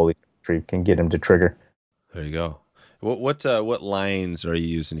roly-poly retrieve can get them to trigger. There you go. What lines are you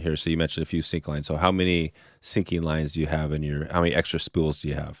using here? So you mentioned a few sink lines. So how many sinking lines do you have how many extra spools do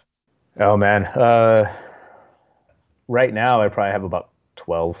you have? Oh man. Right now I probably have about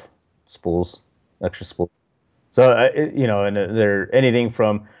 12 extra spools. So, and they're anything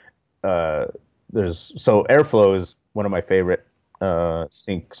from, Airflow is one of my favorite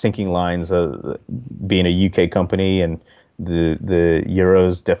sinking lines, being a UK company, and the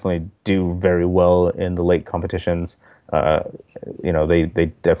Euros definitely do very well in the lake competitions.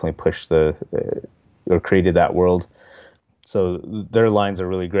 They definitely pushed or created that world. So their lines are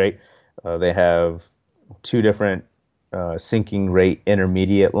really great. They have two different sinking rate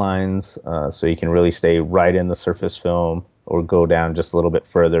intermediate lines, so you can really stay right in the surface film or go down just a little bit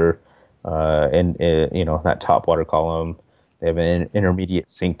further in that top water column. They have an intermediate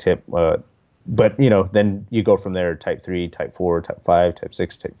sink tip, but then you go from there: type 3, type 4, type 5, type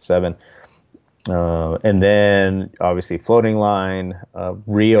 6, type 7. And then obviously floating line.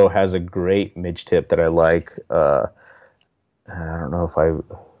 Rio has a great midge tip that I like. I don't know if I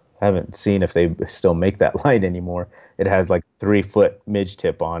haven't seen if they still make that line anymore. It has like 3-foot midge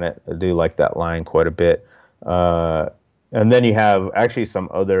tip on it. I do like that line quite a bit. And then you have actually some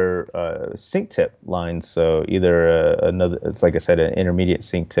other sink tip lines. So either it's like I said, an intermediate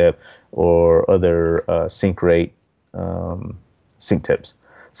sink tip or other sink rate sink tips.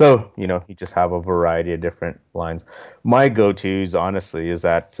 So, you just have a variety of different lines. My go-tos, honestly, is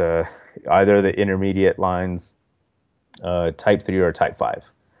that either the intermediate lines, type 3 or type 5.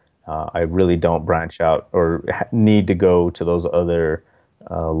 I really don't branch out or need to go to those other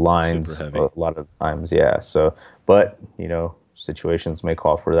lines a lot of times. Yeah. So, but, situations may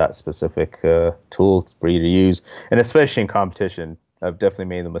call for that specific tool for you to use. And especially in competition, I've definitely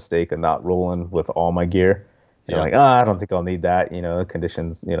made the mistake of not rolling with all my gear. Yeah. Like, I don't think I'll need that,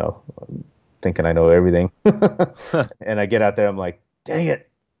 conditions, thinking I know everything. And I get out there, I'm like, dang it,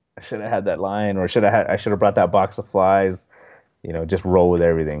 I should have had that line, or I should have brought that box of flies, just roll with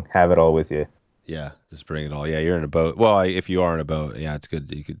everything, have it all with you. Yeah, just bring it all. Yeah, you're in a boat. Well, if you are in a boat, yeah, it's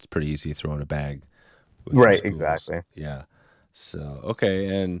good. It's pretty easy to throw in a bag. Right, exactly. Yeah. So, okay.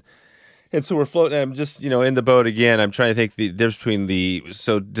 And so we're floating. I'm just, in the boat again. I'm trying to think the difference between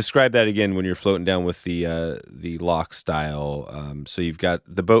so describe that again when you're floating down with the lock style. So you've got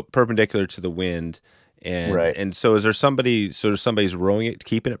the boat perpendicular to the wind, and right. And so is there somebody's rowing it,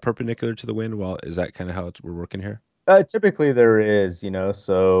 keeping it perpendicular to the wind? Well, is that kind of how we're working here? Typically there is,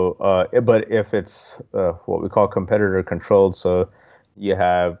 so, but if it's what we call competitor controlled, so you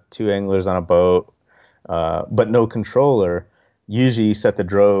have two anglers on a boat, but no controller. Usually you set the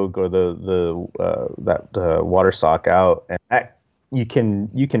drogue or that water sock out, and you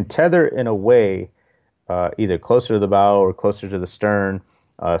can tether in a way either closer to the bow or closer to the stern,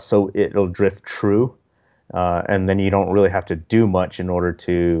 so it'll drift true, and then you don't really have to do much in order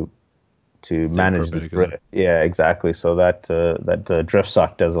to manage the drift. Yeah, exactly. So that drift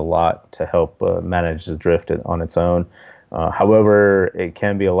sock does a lot to help manage the drift on its own. However, it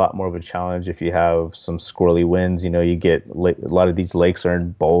can be a lot more of a challenge if you have some squirrely winds. You get a lot of these lakes are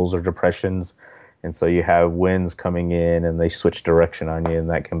in bowls or depressions, and so you have winds coming in and they switch direction on you, and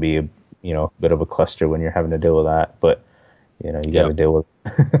that can be a bit of a cluster when you're having to deal with that. But you got to deal with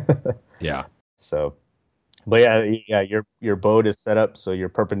it. Yeah. So, but yeah, your boat is set up so you're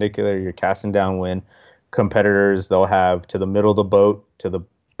perpendicular. You're casting downwind. Competitors, they'll have to the middle of the boat, to the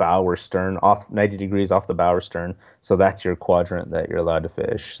bow or stern, off 90 degrees off the bow or stern. So that's your quadrant that you're allowed to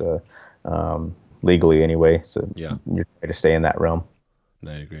fish. So legally anyway. So yeah, you're trying to stay in that realm.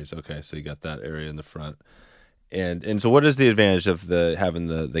 90 degrees. Okay, so you got that area in the front. And so what is the advantage of having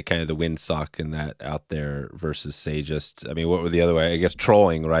the kind of the wind sock and that out there versus say what were the other way? I guess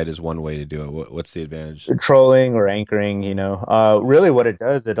trolling, right, is one way to do it. What's the advantage? Trolling or anchoring, really what it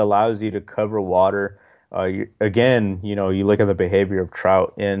does, it allows you to cover water. You look at the behavior of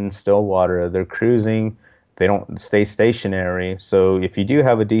trout in still water. They're cruising. They don't stay stationary. So if you do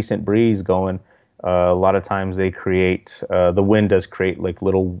have a decent breeze going, a lot of times the wind does create like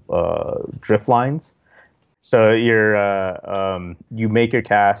little drift lines. So you make your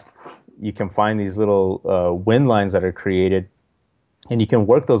cast. You can find these little wind lines that are created, and you can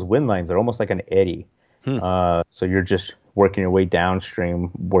work those wind lines. They're almost like an eddy. So you're just working your way downstream,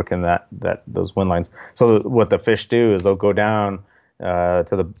 working those wind lines. So what the fish do is they'll go down to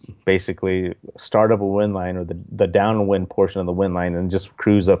the basically start of a wind line or the downwind portion of the wind line and just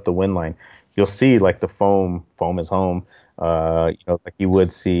cruise up the wind line. You'll see like the foam is home, like you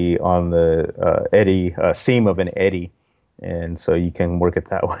would see on the eddy seam of an eddy, and so you can work it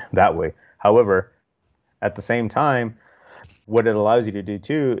that way. However, at the same time, what it allows you to do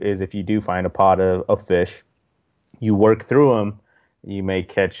too is if you do find a pod of fish, you work through them. You may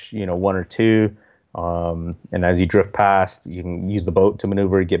catch, one or two, and as you drift past, you can use the boat to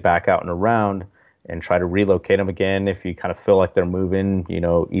maneuver, get back out and around, and try to relocate them again. If you kind of feel like they're moving,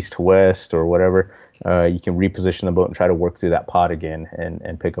 east to west or whatever, you can reposition the boat and try to work through that pod again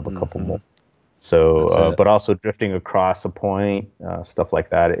and pick up a couple more. So, but also drifting across a point, stuff like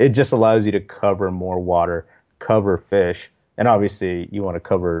that. It just allows you to cover more water, cover fish, and obviously you want to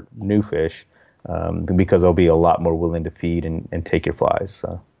cover new fish. Because they'll be a lot more willing to feed and take your flies.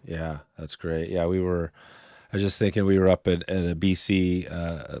 So. Yeah, that's great. Yeah, I was just thinking we were up at a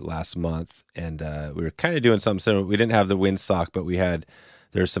BC last month, and we were kind of doing something similar. We didn't have the windsock, but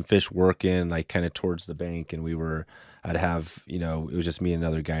there's some fish working like kind of towards the bank, and I'd have, it was just me and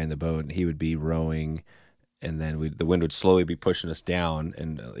another guy in the boat, and he would be rowing, and then the wind would slowly be pushing us down,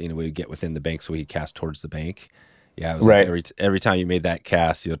 and we'd get within the bank, so we could cast towards the bank. Yeah, it was Right. like every time you made that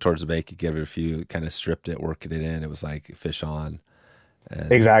cast, towards the bank, you give it a few, kind of stripped it, working it in. It was like fish on.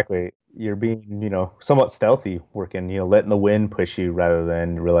 And Exactly. You're being, somewhat stealthy working, letting the wind push you rather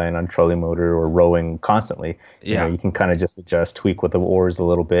than relying on trolling motor or rowing constantly. Yeah. You can kind of just adjust, tweak with the oars a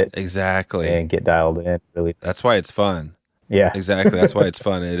little bit exactly. and get dialed in. Really. That's why it's fun. Yeah. Exactly. That's why it's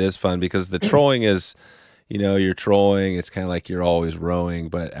fun. It is fun because the trolling is, you're trolling. It's kind of like you're always rowing,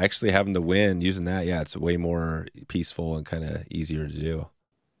 but actually having the wind, using that, yeah, it's way more peaceful and kind of easier to do.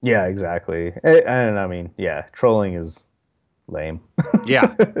 Yeah, exactly. And I mean, yeah, trolling is lame.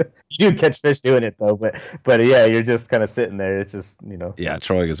 Yeah. You do catch fish doing it though, but yeah, you're just kind of sitting there. It's just, Yeah,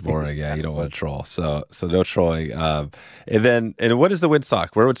 trolling is boring. Yeah, you don't want to troll. So no trolling. And what is the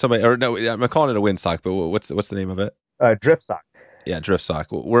windsock? Where would somebody, or no, I'm calling it a windsock, but what's the name of it? Drift sock. Yeah, drift sock.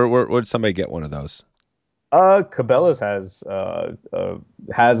 Where would somebody get one of those? Cabela's has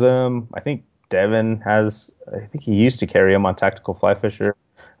them. I think Devin has. I think he used to carry them on Tactical Fly Fisher.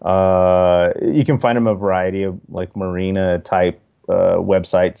 You can find them a variety of like marina type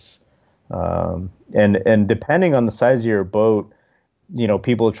websites, and depending on the size of your boat,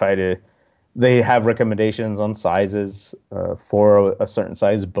 people they have recommendations on sizes for a certain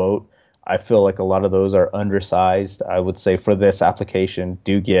size boat. I feel like a lot of those are undersized. I would say for this application,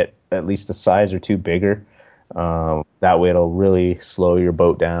 do get at least a size or two bigger. That way it'll really slow your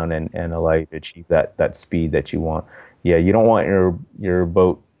boat down and allow you to achieve that speed that you want. Yeah, you don't want your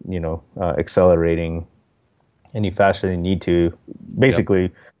boat, accelerating any faster than you need to.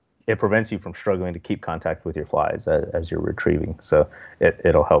 Basically, it prevents you from struggling to keep contact with your flies as you're retrieving. So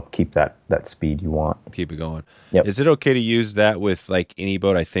it'll help keep that speed you want. Keep it going. Yep. Is it okay to use that with like any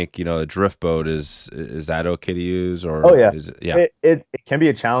boat? I think, a drift boat is that okay to use? Or oh yeah, is it, yeah. It can be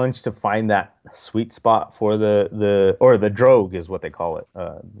a challenge to find that sweet spot for the drogue is what they call it.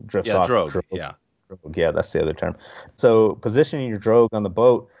 Drift sock. Drogue. Yeah. Yeah, that's the other term. So positioning your drogue on the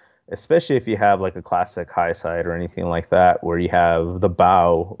boat, especially if you have like a classic high side or anything like that, where you have the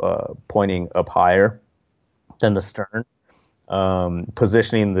bow pointing up higher than the stern,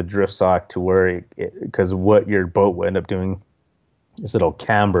 positioning the drift sock to where, because what your boat will end up doing is it'll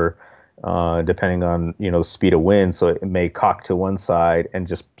camber depending on the speed of wind, so it may cock to one side and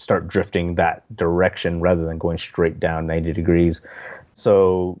just start drifting that direction rather than going straight down 90 degrees.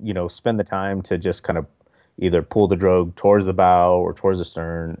 So spend the time to just kind of either pull the drogue towards the bow or towards the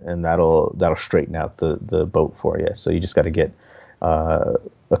stern, and that'll straighten out the boat for you. So you just got to get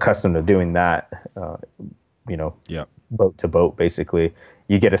accustomed to doing that. Yeah. Boat to boat, basically.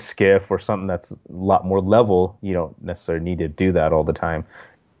 You get a skiff or something that's a lot more level, you don't necessarily need to do that all the time.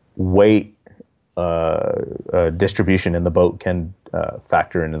 Weight distribution in the boat can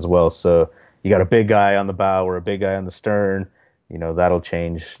factor in as well. So you got a big guy on the bow or a big guy on the stern, that'll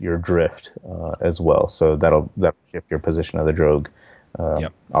change your drift as well. So that'll shift your position of the drogue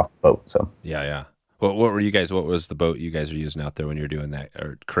off the boat. So yeah. What was the boat you guys are using out there when you're doing that,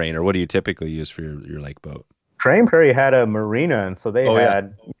 or crane, or what do you typically use for your lake boat? Crane Prairie had a marina, and so they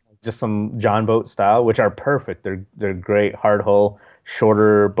had just some John boat style, which are perfect. They're great hard hull,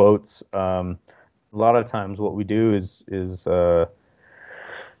 shorter boats. A lot of times what we do is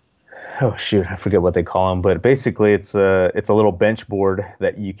oh shoot, I forget what they call them, but basically it's a little bench board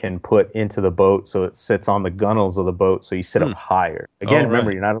that you can put into the boat, so it sits on the gunnels of the boat, so you sit up higher. Again,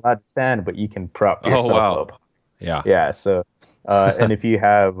 remember, you're not allowed to stand, but you can prop yourself up. Yeah. So, and if you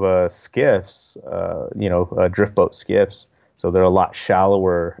have skiffs, drift boat skiffs, so they're a lot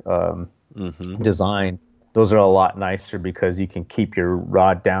shallower design. Those are a lot nicer because you can keep your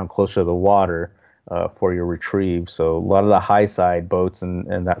rod down closer to the water for your retrieve. So a lot of the high side boats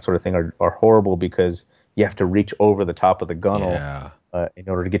and that sort of thing are horrible because you have to reach over the top of the gunnel in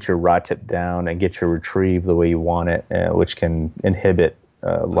order to get your rod tip down and get your retrieve the way you want it, which can inhibit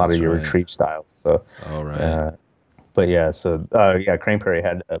a lot of your retrieve styles. So, but yeah, so Crane Prairie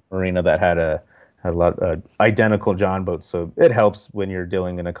had a marina that had a lot of identical John boats. So it helps when you're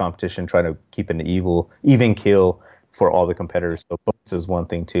dealing in a competition, trying to keep an even keel for all the competitors. So boats is one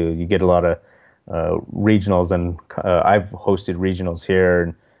thing too. You get a lot of regionals, and I've hosted regionals here,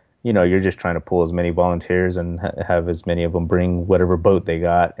 and you're just trying to pull as many volunteers and have as many of them bring whatever boat they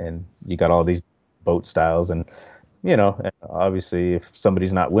got, and you got all these boat styles, and and obviously if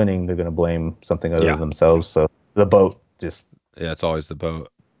somebody's not winning, they're going to blame something other than themselves. So the boat just it's always the boat.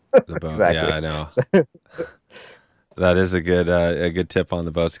 The boat. Yeah, Exactly. I know. That is a good tip on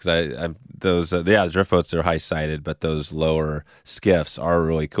the boats because I those the drift boats are high sided, but those lower skiffs are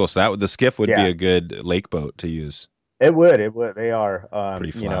really cool. So the skiff would be Yeah, a good lake boat to use. it would. They are,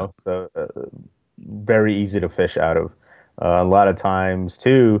 Pretty flat. so very easy to fish out of. A lot of times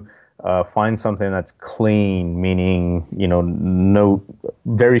too, find something that's clean, meaning no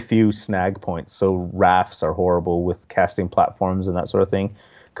very few snag points. So rafts are horrible with casting platforms and that sort of thing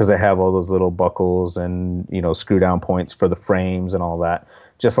because they have all those little buckles and screw down points for the frames and all that.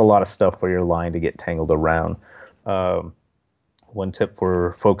 Just a lot of stuff for your line to get tangled around. Um, One tip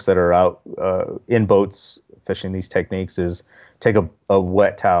for folks that are out in boats fishing these techniques is take a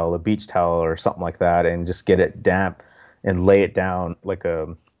wet towel, a beach towel or something like that, and just get it damp and lay it down like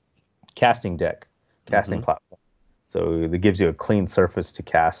a casting deck, casting Hmm. platform. So it gives you a clean surface to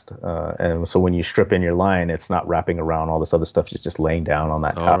cast. And so when you strip in your line, it's not wrapping around all this other stuff. It's just laying down on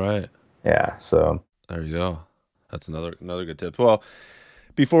that All towel. right. Yeah. So There you go. That's another good tip. Well,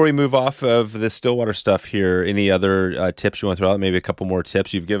 before we move off of the Stillwater stuff here, any other tips you want to throw out? Maybe a couple more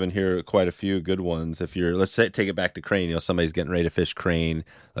tips. You've given here quite a few good ones. If you're, let's say, take it back to crane. Somebody's getting ready to fish crane.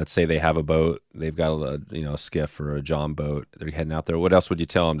 Let's say they have a boat. They've got a skiff or a john boat. They're heading out there. What else would you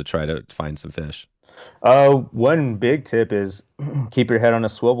tell them to try to find some fish? one big tip is keep your head on a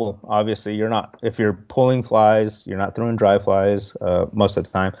swivel. Obviously, if you're pulling flies, you're not throwing dry flies most of the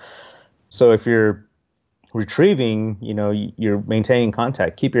time. So if you're retrieving, you're maintaining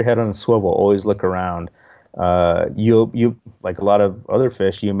contact. Keep your head on a swivel. Always look around. You like a lot of other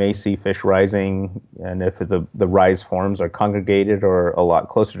fish, you may see fish rising, and if the rise forms are congregated or a lot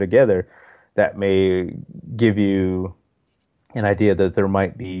closer together, that may give you an idea that there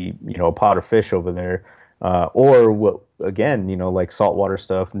might be a pot of fish over there. Or what again, like saltwater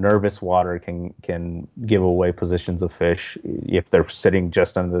stuff, nervous water can give away positions of fish if they're sitting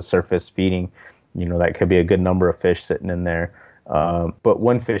just under the surface feeding. That could be a good number of fish sitting in there. But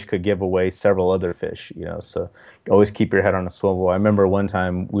one fish could give away several other fish, so always keep your head on a swivel. I remember one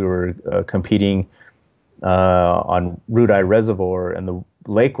time we were competing on Root Eye Reservoir, and the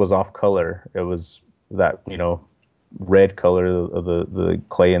lake was off color. It was that, red color of the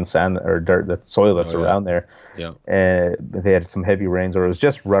clay and sand or dirt, the soil that's Oh, yeah. around there. Yeah. And they had some heavy rains, or it was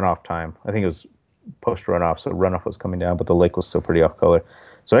just runoff time. I think it was post runoff, so runoff was coming down, but the lake was still pretty off color.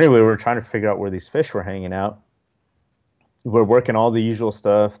 So anyway, we were trying to figure out where these fish were hanging out. We're working all the usual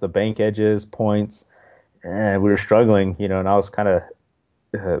stuff, the bank edges, points, and we were struggling, and I was kind of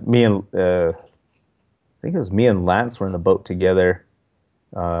I think it was me and Lance were in the boat together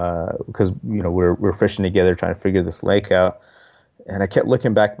because we're fishing together trying to figure this lake out. And I kept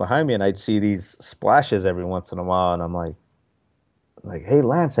looking back behind me, and I'd see these splashes every once in a while, and I'm like, hey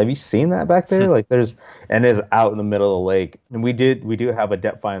Lance, have you seen that back there? Like there's out in the middle of the lake. And we do have a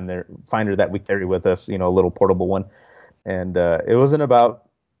depth finder that we carry with us, a little portable one. And it was in about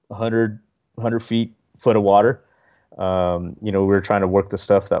 100 foot of water. We were trying to work the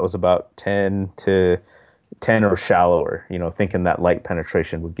stuff that was about 10 or shallower, thinking that light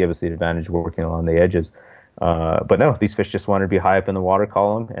penetration would give us the advantage of working along the edges. But no, these fish just wanted to be high up in the water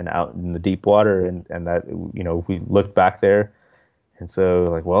column and out in the deep water. And that, we looked back there. And so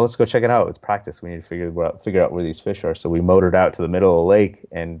like, well, let's go check it out. It's practice. We need to figure out where these fish are. So we motored out to the middle of the lake,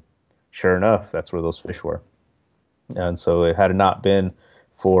 and sure enough, that's where those fish were. And so it had not been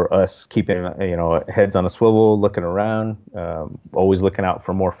for us keeping, heads on a swivel, looking around, always looking out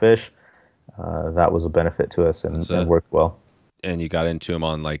for more fish, that was a benefit to us and worked well. And you got into them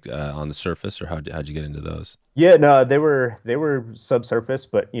on on the surface, or how'd you get into those? Yeah, no, they were subsurface,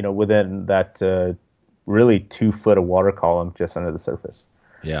 but within that really 2 foot of water column just under the surface.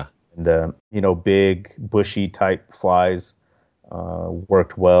 Yeah. And big bushy type flies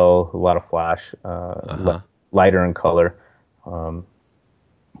worked well. A lot of flash, lighter in color,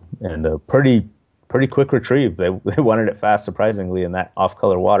 and a pretty quick retrieve. They wanted it fast, surprisingly, in that off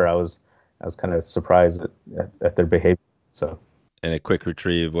color water. I was kind of surprised at their behavior. So. And a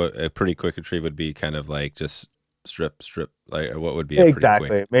pretty quick retrieve would be kind of like just strip, like, or what would be Exactly.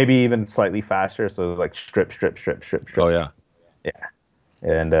 pretty quick? Maybe even slightly faster. So like strip. Oh yeah. Yeah.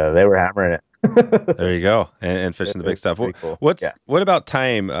 And they were hammering it. There you go. And fishing the big stuff. Cool. What about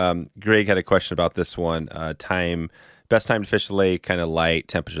time? Greg had a question about this one. Best time to fish the lake, kind of light,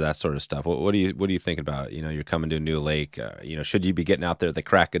 temperature, that sort of stuff. What do you think about it? You're coming to a new lake. Should you be getting out there at the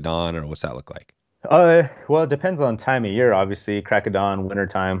crack of dawn, or what's that look like? Well, it depends on time of year. Obviously, crack of dawn,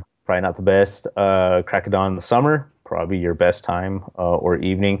 wintertime, probably not the best. Crack of dawn in the summer, probably your best time, or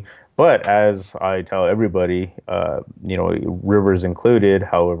evening. But as I tell everybody, rivers included,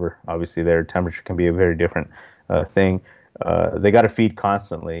 however, obviously their temperature can be a very different thing. they got to feed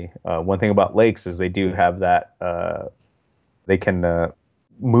constantly. One thing about lakes is they do have that they can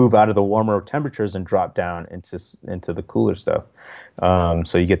move out of the warmer temperatures and drop down into the cooler stuff.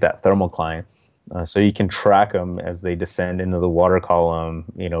 So you get that thermal climb. So you can track them as they descend into the water column,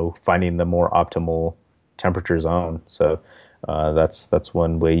 finding the more optimal temperature zone. So that's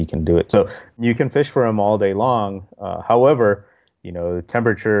one way you can do it. So you can fish for them all day long. However,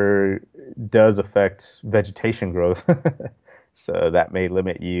 temperature does affect vegetation growth. So that may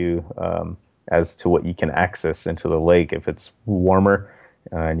limit you as to what you can access into the lake. If it's warmer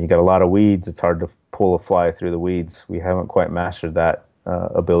and you got a lot of weeds, it's hard to pull a fly through the weeds. We haven't quite mastered that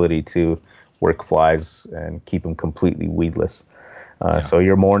ability to work flies and keep them completely weedless. So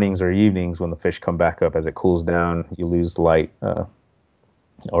your mornings or evenings when the fish come back up, as it cools down, you lose light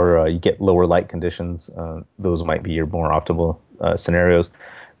or you get lower light conditions. Those might be your more optimal scenarios.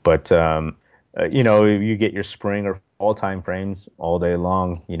 But, if you get your spring or fall time frames all day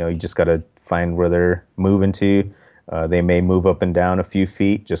long, you just got to find where they're moving to. They may move up and down a few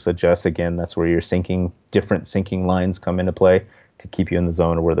feet, just adjust again. That's where your different sinking lines come into play to keep you in the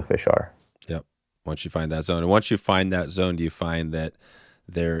zone of where the fish are. Yep. Once you find that zone. And once you find that zone, do you find that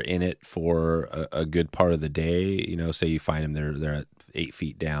they're in it for a good part of the day? Say you find them, they're at 8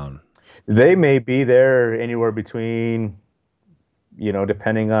 feet down. They may be there anywhere between,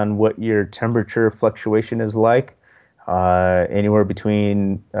 depending on what your temperature fluctuation is like, anywhere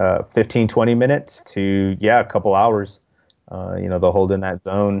between 15, 20 minutes to, a couple hours. They'll hold in that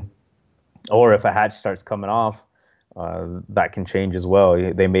zone. Or if a hatch starts coming off, that can change as well.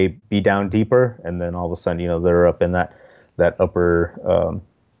 They may be down deeper, and then all of a sudden, they're up in that upper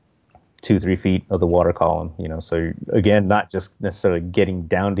 2-3 feet of the water column. So again, not just necessarily getting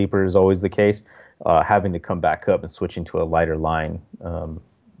down deeper is always the case. Having to come back up and switching to a lighter line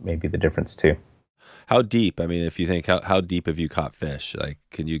may be the difference too. How deep? I mean, if you think how deep have you caught fish? Like,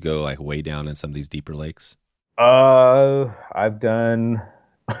 can you go like way down in some of these deeper lakes? I've done.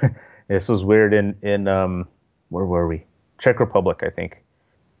 This was weird in where were we? Czech Republic, I think.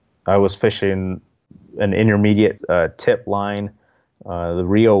 I was fishing an intermediate tip line, the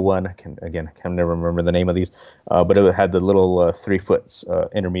Rio one. I can never remember the name of these, but it had the little 3 foot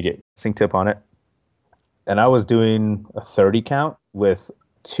intermediate sink tip on it. And I was doing a 30 count with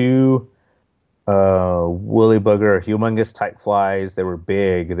 2 woolly bugger, humongous type flies. They were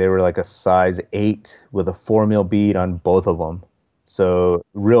big. They were like a size 8 with a 4 mil bead on both of them. So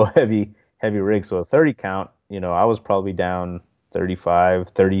real heavy rig. So a 30 count, I was probably down 30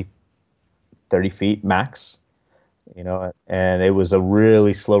 feet max, and it was a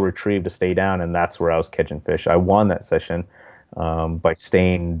really slow retrieve to stay down. And that's where I was catching fish. I won that session by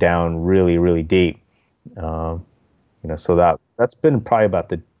staying down really, really deep. So that's been probably about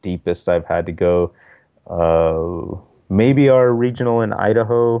the deepest I've had to go. Maybe our regional in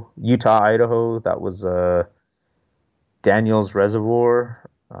Utah, Idaho, that was Daniels Reservoir.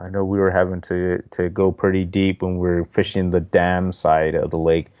 I know we were having to go pretty deep when we were fishing the dam side of the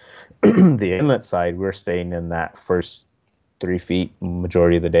lake. The inlet side, we're staying in that first 3 feet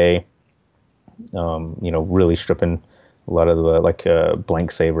majority of the day. Really stripping a lot of the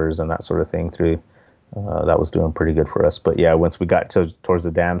blank savers and that sort of thing through. That was doing pretty good for us. But yeah, once we got towards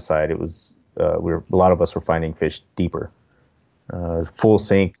the dam side, it was a lot of us were finding fish deeper. Full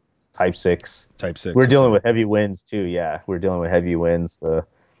sink, type 6. We're dealing with heavy winds too. Yeah, we're dealing with heavy winds.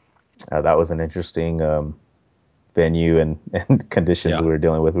 That was an interesting venue and conditions we were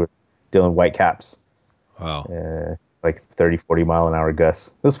dealing with. We were dealing white caps. Wow. Like 30, 40 mile an hour gusts.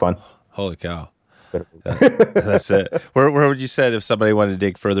 It was fun. Holy cow. That's it. Where would you say if somebody wanted to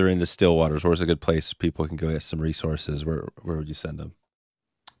dig further into Stillwaters, where's a good place people can go get some resources? Where would you send them?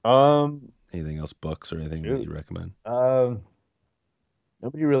 Anything else, books or anything that you recommend?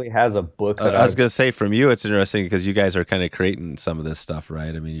 Nobody really has a book. I was going to say, from you, it's interesting because you guys are kind of creating some of this stuff,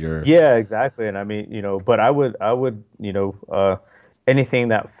 right? I mean, Yeah, exactly. And I mean, but I would, anything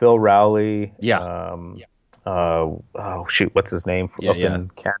that Phil Rowley. Yeah. Oh shoot, what's his name in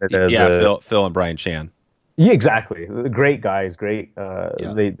Canada? Phil and Brian Chan. Yeah, exactly. Great guys. Great.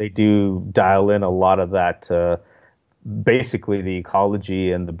 They do dial in a lot of that. Basically the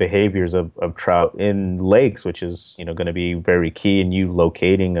ecology and the behaviors of trout in lakes, which is going to be very key, and you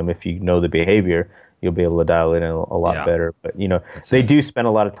locating them. If you know the behavior, you'll be able to dial it in a lot better. But they do spend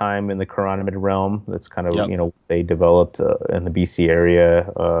a lot of time in the chironomid realm. That's kind of they developed in the BC area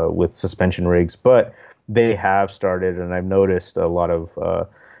with suspension rigs, but they have started, and I've noticed a lot of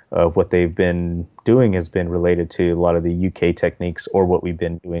what they've been doing has been related to a lot of the UK techniques or what we've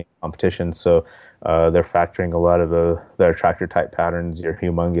been doing in competition. So they're factoring a lot of the attractor type patterns, your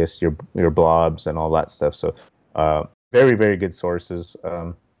humongous, your blobs, and all that stuff. So very, very good sources.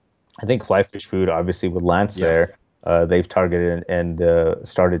 I think Fly Fish Food, obviously with Lance there, they've targeted and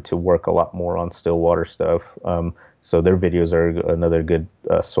started to work a lot more on Stillwater stuff. So their videos are another good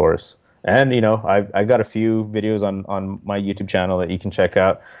source. And, I got a few videos on my YouTube channel that you can check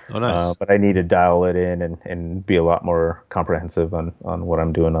out. Oh, nice. But I need to dial it in and be a lot more comprehensive on what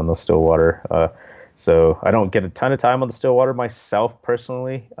I'm doing on the Stillwater. So I don't get a ton of time on the Stillwater myself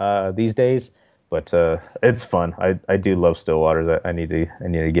personally these days, but it's fun. I do love Stillwaters. I need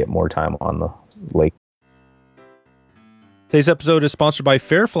to get more time on the lake. Today's episode is sponsored by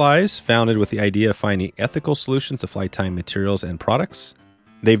Fairflies, founded with the idea of finding ethical solutions to fly tying materials and products.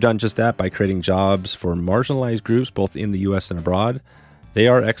 They've done just that by creating jobs for marginalized groups both in the U.S. and abroad. They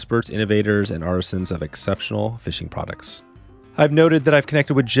are experts, innovators, and artisans of exceptional fishing products. I've noted that I've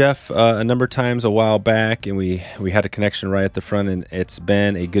connected with Jeff a number of times a while back, and we had a connection right at the front, and it's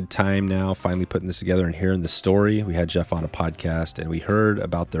been a good time now finally putting this together and hearing the story. We had Jeff on a podcast, and we heard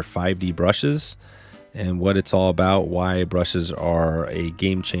about their 5D brushes and what it's all about, why brushes are a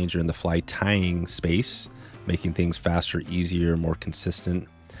game changer in the fly tying space, making things faster, easier, more consistent,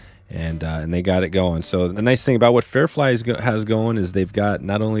 and they got it going. So the nice thing about what Fairflies has going is they've got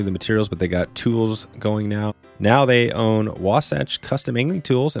not only the materials, but they got tools going now. Now they own Wasatch Custom Angling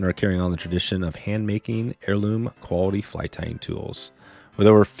Tools and are carrying on the tradition of hand-making heirloom quality fly tying tools. With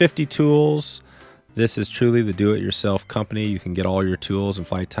over 50 tools, this is truly the do-it-yourself company. You can get all your tools and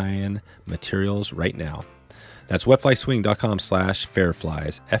fly tying materials right now. That's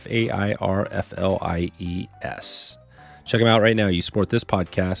wetflyswing.com/fairflies, Fairflies. Check them out right now. You support this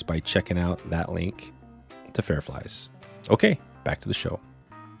podcast by checking out that link to Fairflies. Okay, back to the show.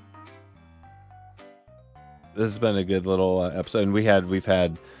 This has been a good little episode, and we've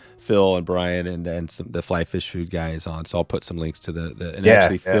had Phil and Brian and some the Fly Fish Food guys on, so I'll put some links to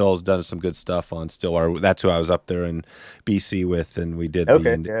Phil's done some good stuff on Stillwater. That's who I was up there in BC with, and we did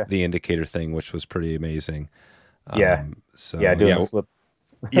the indicator thing, which was pretty amazing. Doing the slip.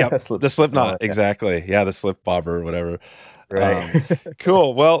 Yeah, the slip knot, exactly. Yeah, the slip bobber or whatever. Right.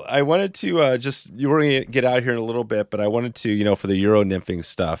 Cool. Well, I wanted to you were going to get out here in a little bit, but I wanted to, for the Euro nymphing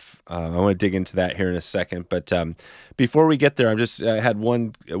stuff, I want to dig into that here in a second. But before we get there,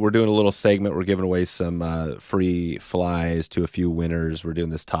 we're doing a little segment. We're giving away some free flies to a few winners. We're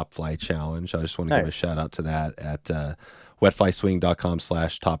doing this Top Fly Challenge. I just want to give a shout out to that at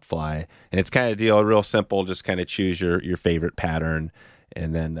wetflyswing.com/topfly. And it's kind of deal real simple. Just kind of choose your favorite pattern.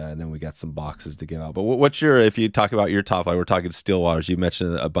 And then we got some boxes to give out. But what's if you talk about your top fly, we're talking Stillwaters. You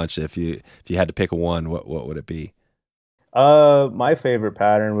mentioned a bunch. If you had to pick one, what would it be? My favorite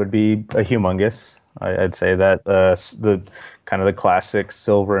pattern would be a humongous. I'd say that the kind of the classic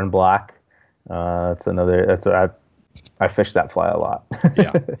silver and black. I fish that fly a lot.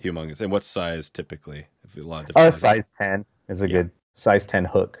 Yeah, humongous. And what size typically? If a lot of different size 10 is a good size 10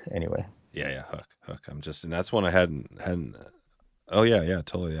 hook. Anyway. Yeah, hook. And that's one I hadn't. Oh yeah,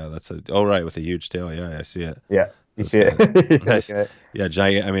 totally. Yeah, right, with a huge tail. Yeah, I see it. Yeah, you see it. Nice. Okay. Yeah,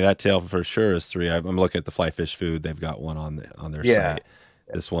 giant. I mean, that tail for sure is 3. I'm looking at the Fly Fish Food. They've got one on their site.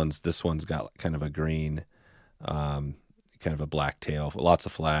 This one's got kind of a green, kind of a black tail, lots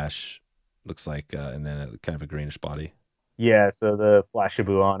of flash. Looks like, and then kind of a greenish body. Yeah, so the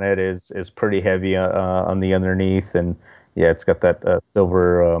flashaboo on it is pretty heavy on the underneath, and it's got that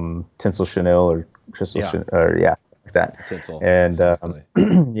silver tinsel chenille or crystal like that. Tinsel. And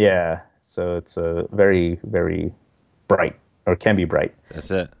so it's a very, very bright, or can be bright. That's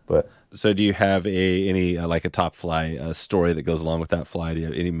it. But so do you have any like a top fly story that goes along with that fly? Do you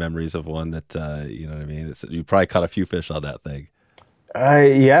have any memories of one that you know what I mean? You probably caught a few fish on that thing.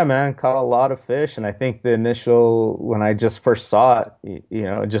 Yeah, man, caught a lot of fish, and I think the initial, when I just first saw it,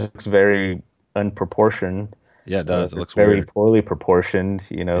 it just looks very unproportioned. Yeah, it does. It looks very weird. Poorly proportioned,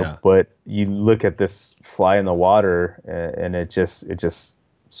 but you look at this fly in the water and it just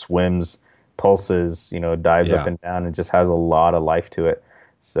swims, pulses, dives up and down, and just has a lot of life to it.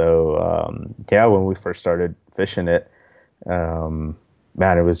 So, when we first started fishing it, man,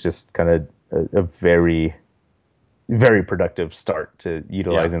 it was just kind of a very, very productive start to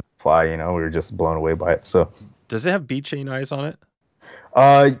utilizing the fly. We were just blown away by it. So, does it have bead chain eyes on it?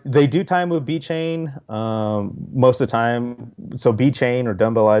 They do tie with bead chain most of the time. So bead chain or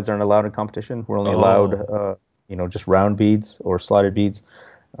dumbbell eyes aren't allowed in competition. We're only allowed, just round beads or slotted beads.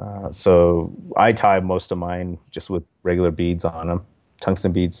 So I tie most of mine just with regular beads on them,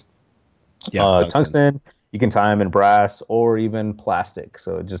 tungsten beads. Yeah, tungsten, you can tie them in brass or even plastic.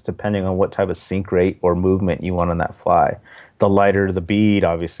 So just depending on what type of sink rate or movement you want on that fly. The lighter the bead,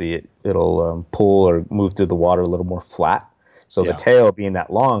 obviously, it'll pull or move through the water a little more flat. So the tail being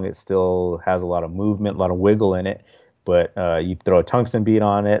that long, it still has a lot of movement, a lot of wiggle in it. but you throw a tungsten bead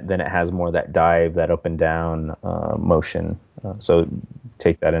on it, then it has more of that dive, that up and down motion. So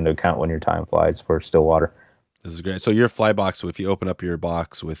take that into account when your time flies for still water. This is great. So your fly box, if you open up your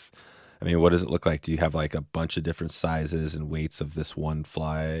box with, I mean, what does it look like? Do you have like a bunch of different sizes and weights of this one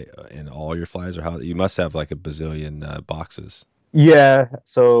fly in all your flies, or how? You must have like a bazillion boxes. Yeah.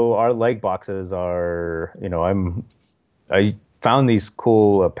 So our leg boxes are, I found these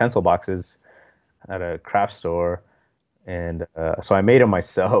cool pencil boxes at a craft store. And so I made them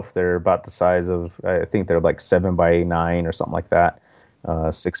myself. They're about the size of, I think they're like 7x9 or something like that,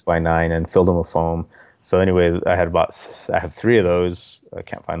 6x9, and filled them with foam. So anyway, I have 3 of those. I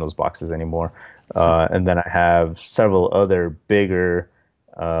can't find those boxes anymore. And then I have several other bigger,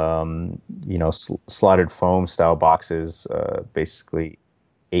 slotted foam style boxes, basically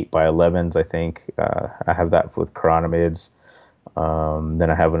 8x11s, I think. I have that with chironomids. Then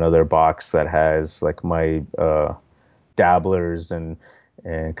I have another box that has like my dabblers and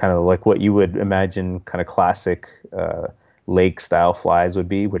kind of like what you would imagine kind of classic lake style flies would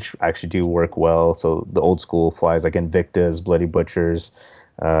be, which actually do work well. So the old school flies like Invictas, Bloody Butchers,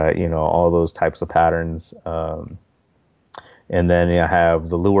 all those types of patterns. And then I have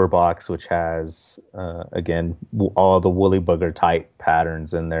the lure box, which has, again, all the woolly bugger type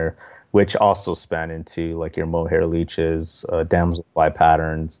patterns in there, which also span into like your mohair leeches, damselfly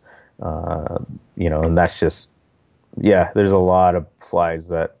patterns, and that's just, there's a lot of flies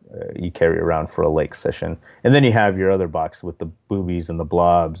that you carry around for a lake session. And then you have your other box with the boobies and the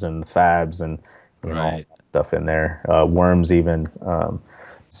blobs and the fabs and all that stuff in there, worms even.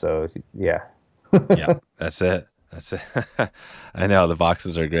 Yeah, that's it. I know the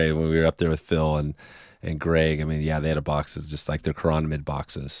boxes are great. When we were up there with Phil and Greg, I mean, they had a boxes just like their chironomid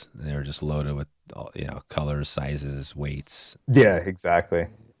boxes. They were just loaded with, colors, sizes, weights. Yeah, exactly.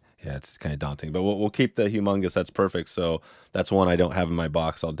 Yeah, it's kind of daunting, but we'll keep the humongous. That's perfect. So that's one I don't have in my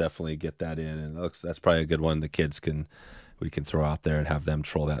box. I'll definitely get that in, and that's probably a good one. The kids we can throw out there and have them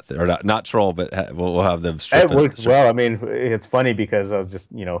troll that or not troll, but we'll have them. It works well. I mean, it's funny because I was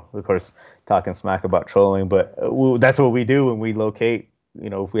just of course talking smack about trolling, but that's what we do when we locate.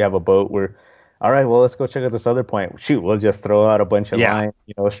 If we have a boat, we're all right. Well, let's go check out this other point. Shoot, we'll just throw out a bunch of line,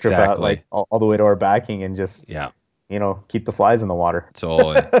 strip out like all the way to our backing, and just keep the flies in the water.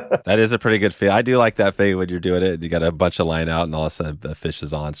 Totally. That is a pretty good feel. I do like that feel when you're doing it. You got a bunch of line out and all of a sudden the fish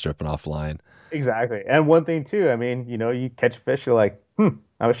is on, stripping off line. Exactly. And one thing too, I mean, you catch fish, you're like,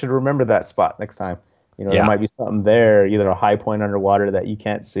 I should remember that spot next time. There might be something there, either a high point underwater that you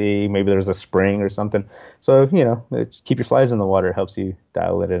can't see. Maybe there's a spring or something. So, keep your flies in the water. It helps you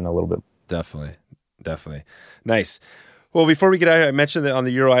dial it in a little bit. Definitely. Nice. Well, before we get out, I mentioned that on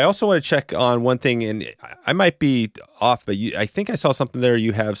the Euro, I also want to check on one thing, and I might be off, but I think I saw something there.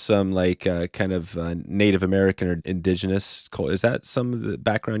 You have some like kind of Native American or indigenous. Is that some of the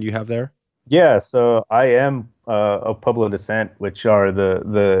background you have there? Yeah, so I am of Pueblo descent, which are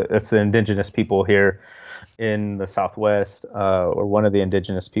it's the indigenous people here in the Southwest, or one of the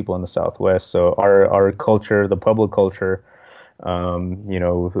indigenous people in the Southwest. So our culture, the Pueblo culture,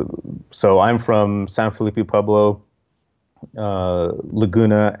 so I'm from San Felipe Pueblo,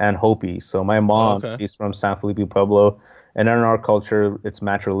 Laguna, and Hopi. So my mom, she's from San Felipe Pueblo, and in our culture, it's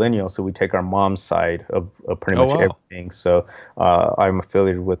matrilineal. So we take our mom's side of pretty much everything. So I'm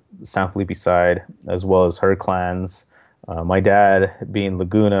affiliated with the San Felipe side as well as her clans. My dad being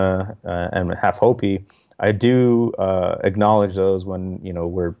Laguna and half Hopi, I do acknowledge those when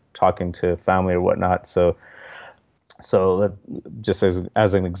we're talking to family or whatnot. So that, just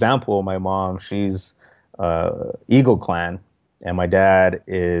as an example, my mom, she's Eagle Clan, and my dad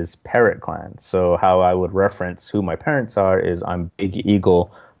is Parrot Clan. So how I would reference who my parents are is I'm Big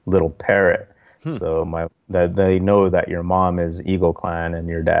Eagle, Little Parrot. So that they know that your mom is Eagle Clan and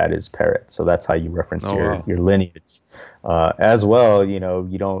your dad is Parrot. So that's how you reference your lineage. As well, you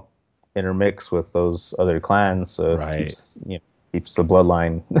don't intermix with those other clans, so it keeps the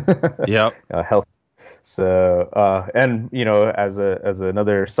bloodline healthy. So, and as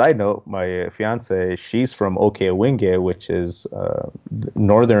another side note, my fiance, she's from Okewinge, which is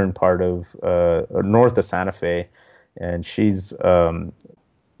northern part of north of Santa Fe, and she's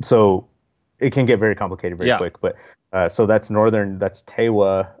so it can get very complicated very quick. But so that's northern, that's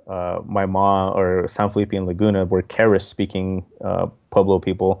Tewa. My mom, or San Felipe and Laguna, were Keres speaking Pueblo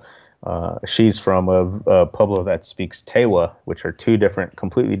people. She's from a pueblo that speaks Tewa, which are two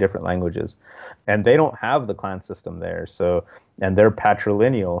completely different languages, and they don't have the clan system there. So, and they're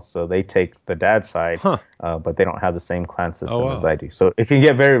patrilineal, so they take the dad's side, Huh. but they don't have the same clan system wow. as I do. So it can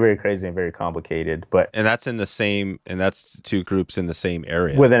get very, very crazy and very complicated. But And that's two groups in the same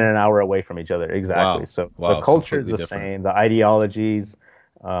area. within an hour away from each other, exactly. Wow. So Wow, the culture is completely the different. same, the ideologies.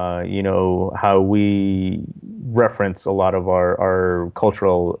 How we reference a lot of our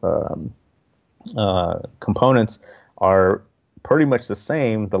cultural components are pretty much the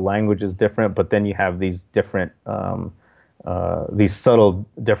same. The language is different, but then you have these different, these subtle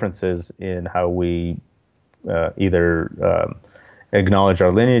differences in how we either acknowledge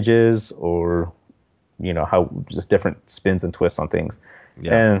our lineages, or how just different spins and twists on things.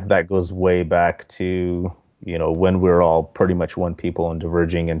 Yeah. And that goes way back to when we're all pretty much one people and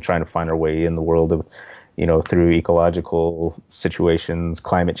diverging and trying to find our way in the world of, through ecological situations,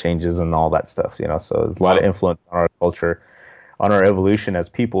 climate changes, and all that stuff. So a lot of influence on our culture, on our evolution as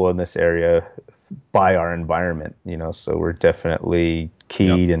people in this area by our environment. So we're definitely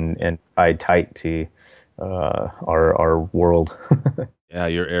keyed and tied tight to our world. Yeah,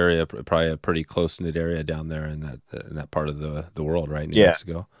 your area, probably a pretty close knit area down there in that part of the world, right? New Yeah.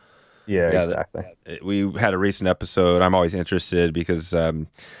 Mexico. Yeah, exactly. We had a recent episode. I'm always interested because,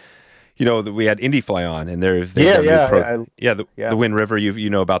 we had Indy Fly on, and the Wind River. You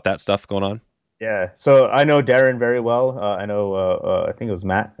know about that stuff going on? Yeah. So I know Darren very well. I know. I think it was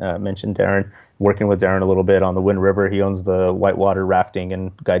Matt mentioned Darren. Working with Darren a little bit on the Wind River. He owns the whitewater rafting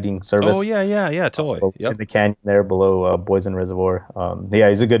and guiding service. Oh yeah, totally. In the canyon there below Boysen Reservoir.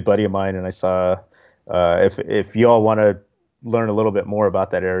 He's a good buddy of mine, and I saw. If you all want to learn a little bit more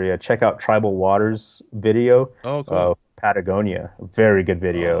about that area, check out Tribal Waters video. Oh, cool. Patagonia, very good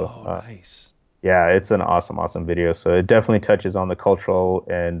video. Oh, nice. Yeah, it's an awesome video. So it definitely touches on the cultural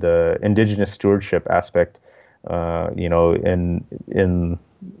and indigenous stewardship aspect, in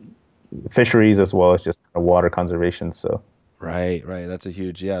fisheries as well as just water conservation. So. Right. That's a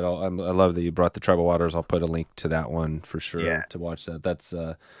huge, I love that you brought the Tribal Waters. I'll put a link to that one for sure to watch that. That's,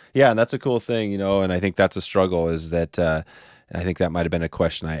 and that's a cool thing, and I think that's a struggle is that, I think that might have been a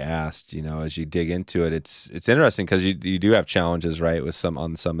question I asked, as you dig into it. It's interesting because you do have challenges, right, with some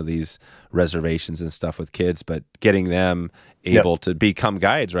of these reservations and stuff with kids, but getting them able to become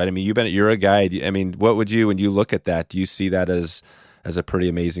guides, right? I mean, you're a guide. I mean, what would when you look at that, do you see that as a pretty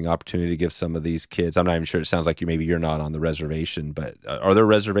amazing opportunity to give some of these kids? I'm not even sure. It sounds like you're not on the reservation, but are there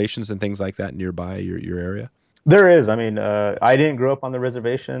reservations and things like that nearby your area? There is. I mean, I didn't grow up on the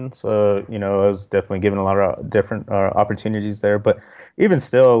reservation, so I was definitely given a lot of different opportunities there. But even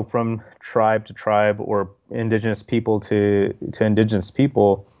still, from tribe to tribe or indigenous people to indigenous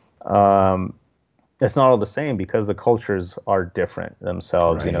people, it's not all the same because the cultures are different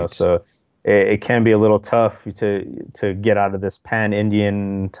themselves. Right. So it can be a little tough to get out of this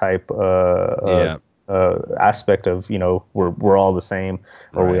pan-Indian type aspect of we're all the same,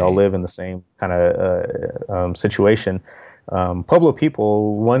 or we all live in the same kind of situation. Pueblo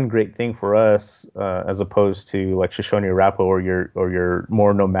people, one great thing for us, as opposed to like Shoshone or Arapaho or your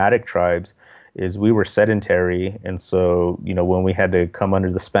more nomadic tribes, is we were sedentary, and so when we had to come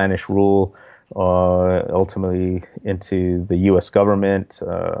under the Spanish rule, ultimately into the U.S. government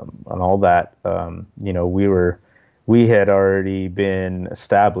and all that, we had already been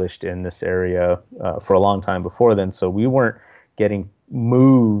established in this area for a long time before then, so we weren't getting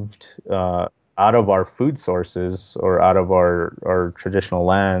moved out of our food sources or out of our traditional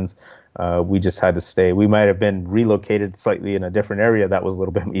lands. We just had to stay. We might have been relocated slightly in a different area that was a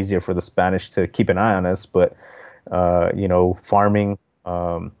little bit easier for the Spanish to keep an eye on us, but farming,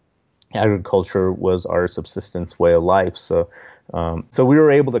 agriculture was our subsistence way of life. So we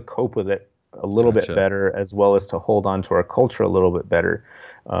were able to cope with it a little bit better, as well as to hold on to our culture a little bit better.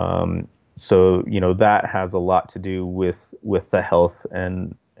 So that has a lot to do with the health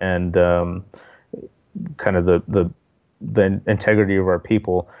and kind of the integrity of our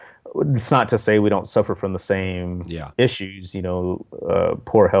people. It's not to say we don't suffer from the same issues,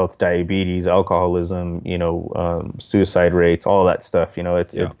 poor health, diabetes, alcoholism, suicide rates, all that stuff.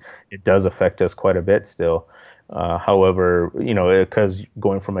 It does affect us quite a bit still. However, because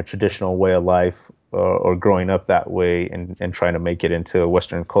going from a traditional way of life or growing up that way and trying to make it into a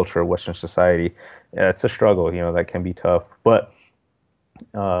Western culture, Western society, it's a struggle, that can be tough. But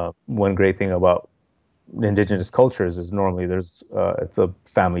one great thing about indigenous cultures is normally it's a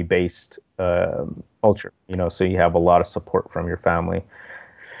family-based culture, so you have a lot of support from your family,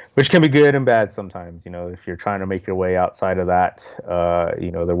 which can be good and bad sometimes. If you're trying to make your way outside of that,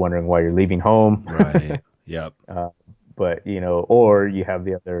 they're wondering why you're leaving home. Right. Yep. but or you have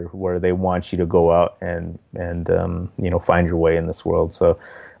the other where they want you to go out and find your way in this world. So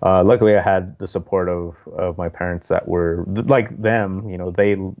luckily I had the support of my parents that were like them.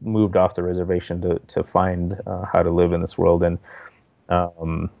 They moved off the reservation to find how to live in this world, and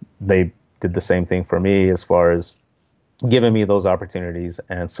they did the same thing for me as far as giving me those opportunities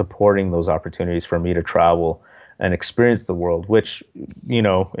and supporting those opportunities for me to travel and experience the world, which,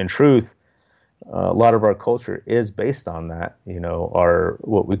 in truth, a lot of our culture is based on that, our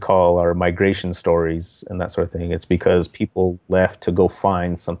what we call our migration stories and that sort of thing. It's because people left to go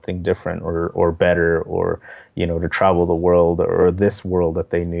find something different or better, or to travel the world or this world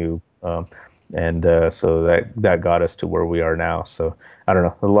that they knew, so that got us to where we are now. So I don't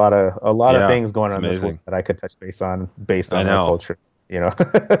know, a lot of things going on in this world that I could touch base on based on our culture.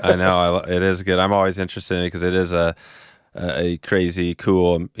 I know, it is good. I'm always interested in it because it is a crazy,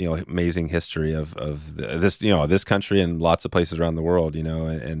 cool, amazing history of this, this country and lots of places around the world,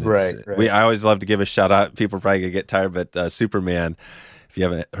 and it's, right. I always love to give a shout out. People are probably gonna get tired, but Superman, if you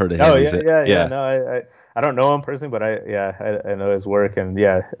haven't heard of him. Oh yeah. No, I don't know him personally, but I know his work, and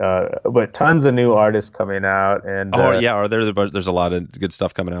but tons of new artists coming out, and there's a lot of good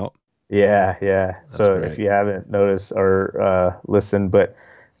stuff coming out. Yeah. That's so great. If you haven't noticed or listened, but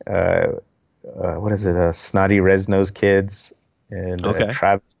what is it? Snotty Resno's Kids and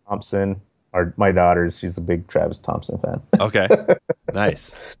Travis Thompson. My daughter's, she's a big Travis Thompson fan. Okay,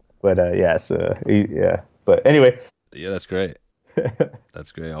 nice. But But anyway, that's great.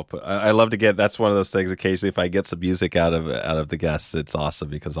 That's great. I love to get. That's one of those things. Occasionally, if I get some music out of the guests, it's awesome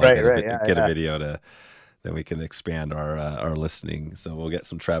because I'll get a video then we can expand our listening. So we'll get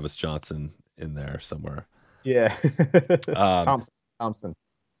some Travis Johnson in there somewhere. Yeah, Thompson.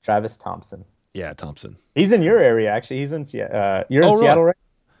 Travis Thompson. Yeah, Thompson. He's in your area, actually. He's in Seattle. You're in Seattle, right?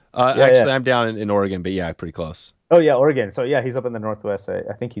 Actually, I'm down in Oregon, but yeah, pretty close. Oh yeah, Oregon. So yeah, he's up in the Northwest.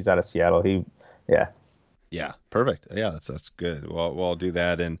 I think he's out of Seattle. Yeah, perfect. Yeah, that's good. Well, I'll do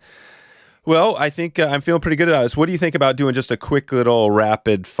that. And well, I think I'm feeling pretty good about this. What do you think about doing just a quick little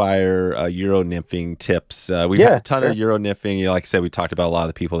rapid fire Euro nymphing tips? We've had a ton of Euro nymphing. Like I said, we talked about a lot of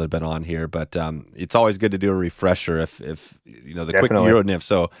the people that have been on here, but it's always good to do a refresher if the quick Euro nymph.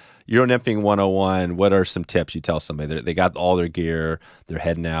 So Euro nymphing 101, what are some tips you tell somebody? They got all their gear, they're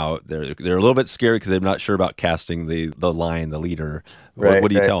heading out. They're a little bit scared because they're not sure about casting the line, the leader. What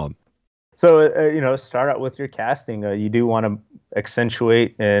do you tell them? So, start out with your casting. You do want to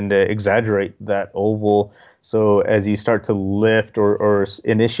accentuate and exaggerate that oval. So as you start to lift or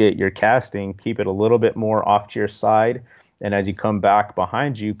initiate your casting, keep it a little bit more off to your side. And as you come back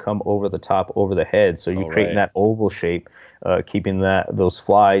behind you, come over the top, over the head. So you're creating that oval shape, keeping those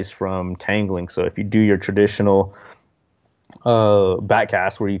flies from tangling. So if you do your traditional back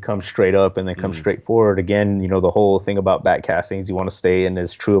cast where you come straight up and then come straight forward, again, the whole thing about back casting is you want to stay in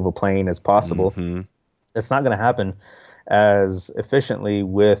as true of a plane as possible. It's not going to happen as efficiently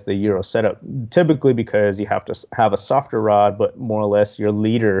with the Euro setup, typically because you have to have a softer rod, but more or less your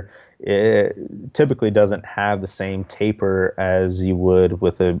leader typically doesn't have the same taper as you would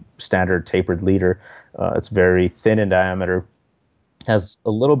with a standard tapered leader. It's very thin in diameter, has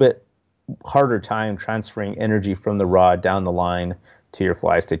a little bit harder time transferring energy from the rod down the line to your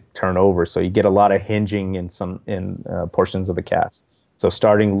flies to turn over. So you get a lot of hinging in portions of the cast. So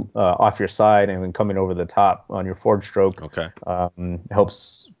starting off your side and then coming over the top on your forward stroke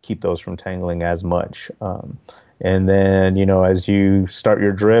helps keep those from tangling as much. And then, as you start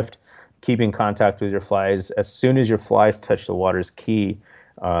your drift, keeping contact with your flies as soon as your flies touch the water is key.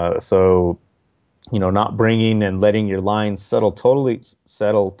 So not bringing and letting your line settle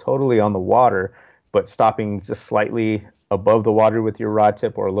totally on the water, but stopping just slightly above the water with your rod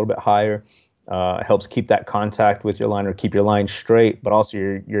tip or a little bit higher helps keep that contact with your line or keep your line straight, but also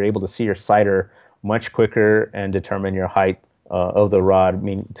you're able to see your sighter much quicker and determine your height of the rod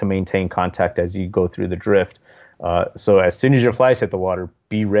to maintain contact as you go through the drift. So as soon as your flies hit the water,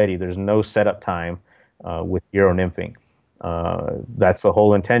 be ready. There's no setup time with Euro nymphing. That's the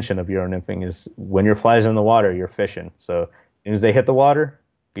whole intention of Euro nymphing is when your flies in the water, you're fishing. So as soon as they hit the water,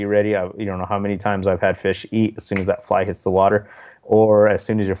 be ready. You don't know how many times I've had fish eat as soon as that fly hits the water, or as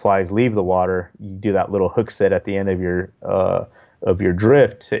soon as your flies leave the water, you do that little hook set at the end of your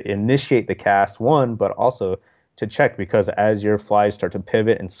drift to initiate the cast, but also to check, because as your flies start to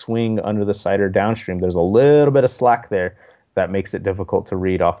pivot and swing under the sighter downstream, there's a little bit of slack there that makes it difficult to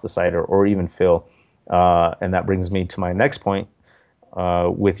read off the sighter or even fill. And that brings me to my next point.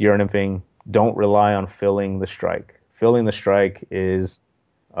 With Euro nymphing, don't rely on filling the strike. Filling the strike is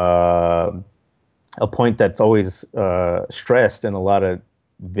a point that's always stressed in a lot of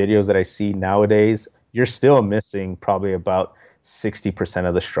videos that I see nowadays. you're still missing probably about 60%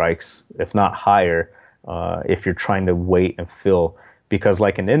 of the strikes, if not higher, if you're trying to wait and fill. Because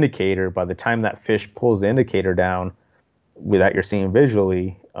like an indicator, by the time that fish pulls the indicator down, that you're seeing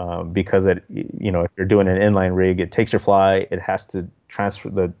visually, because if you're doing an inline rig, it takes your fly, it has to transfer,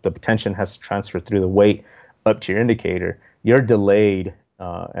 the tension has to transfer through the weight up to your indicator. You're delayed,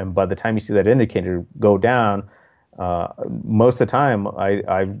 and by the time you see that indicator go down, most of the time,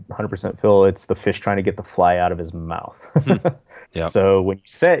 I 100% feel it's the fish trying to get the fly out of his mouth. Yep. So when you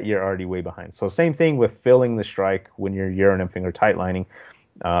set, you're already way behind. So same thing with filling the strike when you're Euro nymphing or tight lining.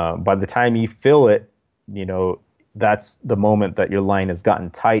 By the time you fill it, that's the moment that your line has gotten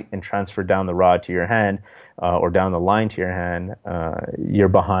tight and transferred down the rod to your hand, or down the line to your hand. You're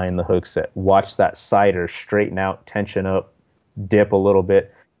behind the hook set. Watch that sider straighten out, tension up, dip a little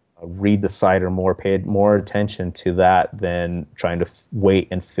bit. Read the sider more, pay more attention to that than trying to wait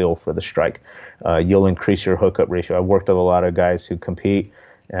and feel for the strike. You'll increase your hookup ratio. I've worked with a lot of guys who compete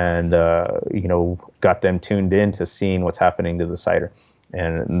and, got them tuned in to seeing what's happening to the sider.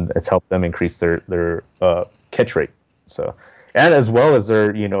 And it's helped them increase their catch rate. So, and as well as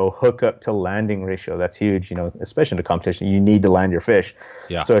their, hookup to landing ratio. That's huge, especially in the competition. You need to land your fish.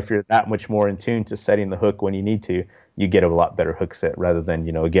 Yeah. So if you're that much more in tune to setting the hook when you need to, you get a lot better hook set rather than,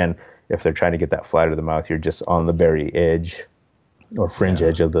 again, if they're trying to get that fly to the mouth, you're just on the very edge or fringe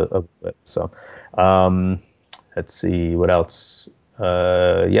edge of the lip. So, let's see what else.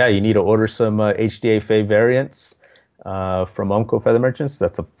 You need to order some HDA Fay variants from Umco Feather Merchants.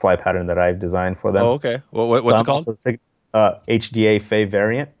 That's a fly pattern that I've designed for them. Oh, okay. Well, what's it called? HDA Fay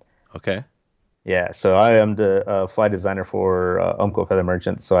variant. Okay. Yeah, so I am the fly designer for Umco Feather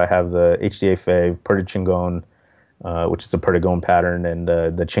Merchants. So I have the HDA Fay Perta Chingon, which is a perdigone pattern, and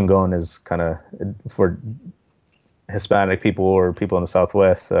the Chingon is kind of for Hispanic people or people in the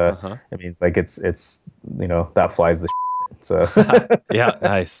Southwest. It means like it's that flies the shit. So yeah,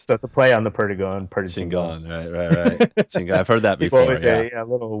 nice. So it's a play on the perdigone, Chingon. Right. Chingon. I've heard that before.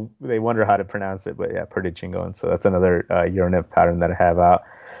 They wonder how to pronounce it, but yeah, Perta Chingon. So that's another Euro nymph pattern that I have out.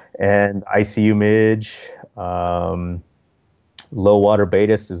 And ICU midge, low water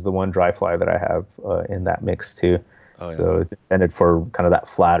Baetis is the one dry fly that I have in that mix too. Oh, yeah. So it's intended for kind of that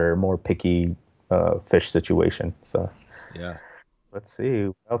flatter, more picky fish situation. So yeah, let's see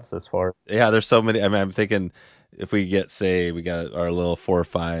what else as far. Yeah, there's so many. I mean, I'm thinking if we got our little 4 or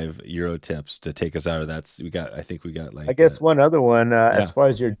 5 Euro tips to take us out of that, I think we got like. I guess one other one as far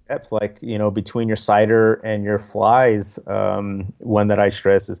as your depth, like between your sider and your flies. One that I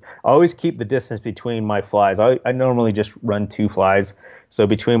stress is always keep the distance between my flies. I normally just run 2 flies. So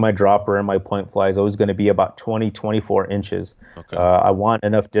between my dropper and my point fly is always going to be about 20-24 inches. Okay. I want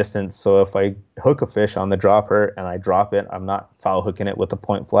enough distance so if I hook a fish on the dropper and I drop it, I'm not foul hooking it with the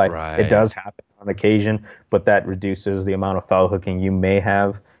point fly. Right. It does happen on occasion, but that reduces the amount of foul hooking you may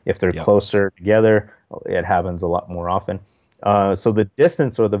have. If they're closer together, it happens a lot more often. So the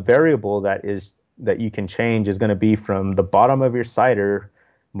distance or the variable that you can change is going to be from the bottom of your sider.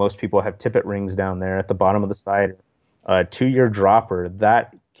 Most people have tippet rings down there at the bottom of the sider. To your dropper,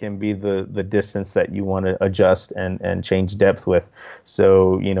 that can be the distance that you want to adjust and change depth with.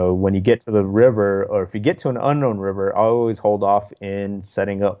 So, when you get to the river, or if you get to an unknown river, I always hold off in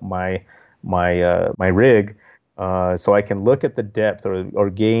setting up my rig, so I can look at the depth or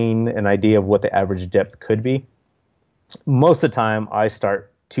gain an idea of what the average depth could be. Most of the time, I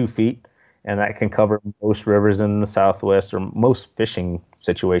start 2 feet, and that can cover most rivers in the Southwest or most fishing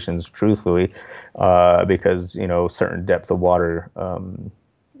situations, truthfully, because certain depth of water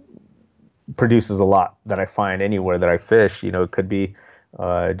produces a lot that I find anywhere that I fish. It could be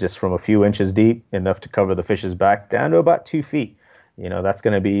just from a few inches deep, enough to cover the fish's back, down to about 2 feet. That's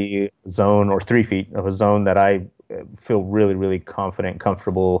going to be a zone, or 3 feet of a zone that I feel really, really confident,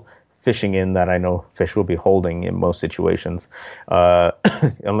 comfortable fishing in, that I know fish will be holding in most situations,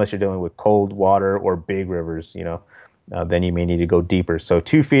 unless you're dealing with cold water or big rivers, then you may need to go deeper. So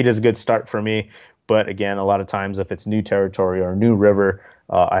 2 feet is a good start for me. But again, a lot of times if it's new territory or a new river,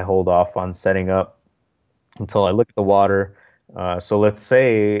 I hold off on setting up until I look at the water. So let's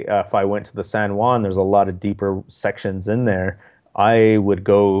say if I went to the San Juan, there's a lot of deeper sections in there. I would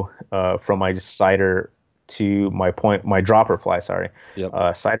go from my sider to my dropper fly,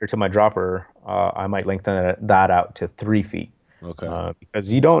 sider to my dropper. I might lengthen that out to 3 feet. Okay.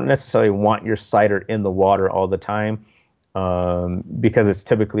 Because you don't necessarily want your sider in the water all the time, because it's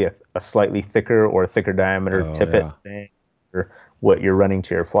typically a slightly thicker diameter tippet than what you're running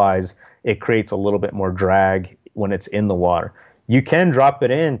to your flies. It creates a little bit more drag when it's in the water. You can drop it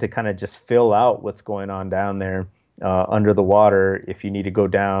in to kind of just fill out what's going on down there under the water, if you need to go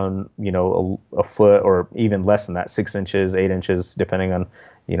down, a foot or even less than that, 6 inches, 8 inches, depending on,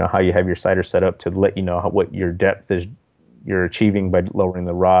 how you have your sighter set up to let you know what your depth is you're achieving by lowering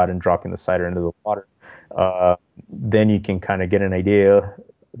the rod and dropping the sighter into the water. Then you can kind of get an idea,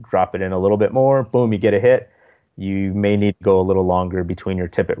 drop it in a little bit more, boom, you get a hit. You may need to go a little longer between your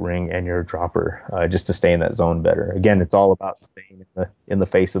tippet ring and your dropper just to stay in that zone better. Again, it's all about staying in the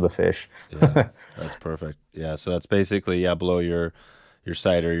face of the fish. Yeah, that's perfect. Yeah, so that's basically, below your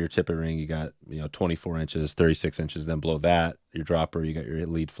sighter, your tippet ring, you got 24 inches, 36 inches. Then below that, your dropper, you got your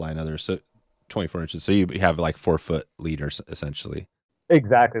lead fly another 24 inches. So you have like 4-foot leaders essentially.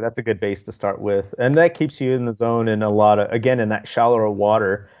 Exactly, that's a good base to start with, and that keeps you in the zone in in that shallower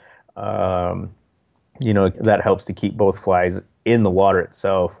water. That helps to keep both flies in the water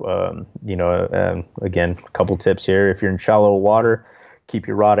itself. Again, a couple tips here. If you're in shallow water, keep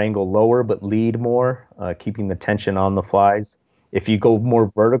your rod angle lower, but lead more, keeping the tension on the flies. If you go more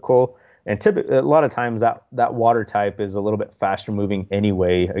vertical, and typically, a lot of times that water type is a little bit faster moving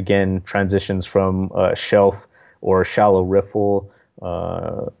anyway. Again, transitions from shelf or shallow riffle,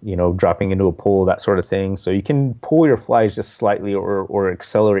 dropping into a pool, that sort of thing. So you can pull your flies just slightly or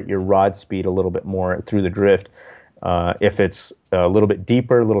accelerate your rod speed a little bit more through the drift. If it's a little bit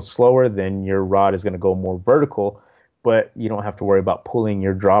deeper, a little slower, then your rod is going to go more vertical, but you don't have to worry about pulling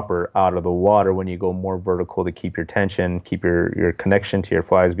your dropper out of the water when you go more vertical to keep your tension, keep your connection to your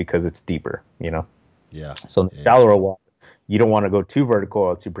flies because it's deeper, Yeah. So in the shallower water, you don't want to go too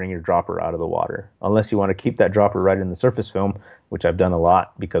vertical to bring your dropper out of the water, unless you want to keep that dropper right in the surface film, which I've done a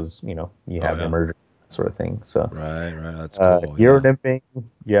lot because, you have emergence, sort of thing. So right. That's cool. Euro nymphing,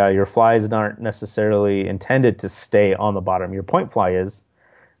 your flies aren't necessarily intended to stay on the bottom. Your point fly is,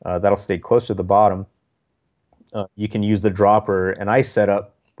 that'll stay close to the bottom. You can use the dropper, and I set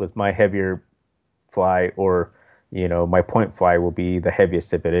up with my heavier fly, or my point fly will be the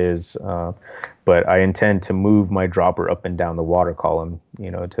heaviest if it is, but I intend to move my dropper up and down the water column,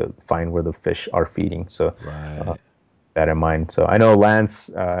 to find where the fish are feeding. So that in mind. So I know Lance,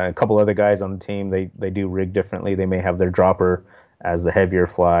 a couple other guys on the team, they do rig differently. They may have their dropper as the heavier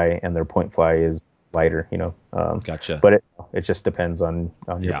fly and their point fly is lighter, Gotcha. But it just depends on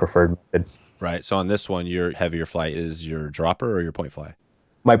your preferred method. Right. So on this one, your heavier fly is your dropper or your point fly?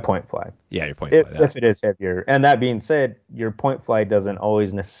 My point fly. Yeah, your point fly. If it is heavier. And that being said, your point fly doesn't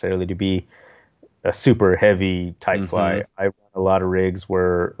always necessarily to be a super heavy type fly. I run a lot of rigs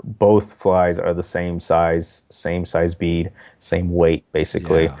where both flies are the same size bead, same weight,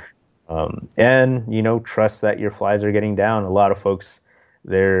 basically. Yeah. And, trust that your flies are getting down. A lot of folks,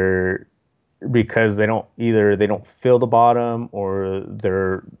 because they don't feel the bottom, or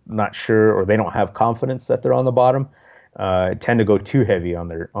they're not sure, or they don't have confidence that they're on the bottom, tend to go too heavy on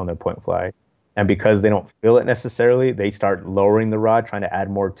their point fly. And because they don't feel it necessarily, they start lowering the rod, trying to add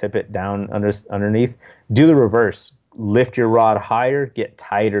more tippet down underneath. Do the reverse. Lift your rod higher, get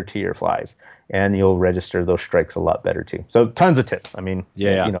tighter to your flies, and you'll register those strikes a lot better too. So tons of tips. I mean,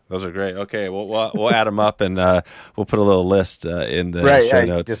 those are great. Okay, we'll add them up, and we'll put a little list in the show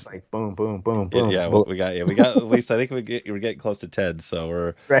notes. Just like boom, boom, boom, boom. Yeah, we got at least, I think we're getting close to 10, so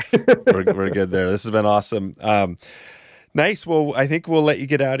we're good there. This has been awesome. Nice. Well, I think we'll let you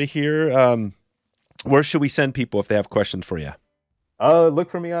get out of here. Where should we send people if they have questions for you?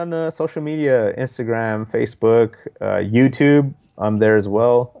 Look for me on social media, Instagram, Facebook, YouTube. I'm there as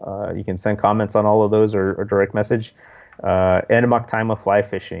well. You can send comments on all of those or direct message. And Maktima Fly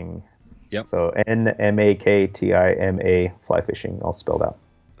Fishing. Yep. So Nmaktima Fly Fishing, all spelled out.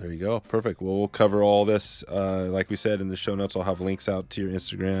 There you go. Perfect. Well, we'll cover all this. Like we said in the show notes, I'll have links out to your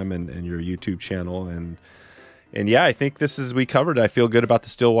Instagram and your YouTube channel. And yeah, I think we covered it. I feel good about the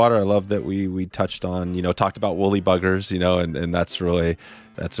Stillwater. I love that we touched on, talked about woolly buggers, and that's really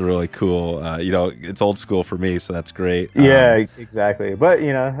cool. It's old school for me, so that's great. Yeah, exactly. But,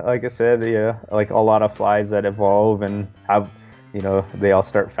 like I said, like a lot of flies that evolve and have, they all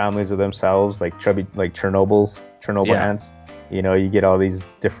start families with themselves, like Chernobyl ants. You get all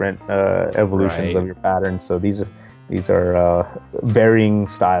these different evolutions of your patterns. So these are varying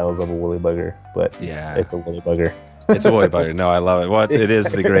styles of a woolly bugger, but it's a woolly bugger. It's a woolly bugger. No, I love it. Well, it is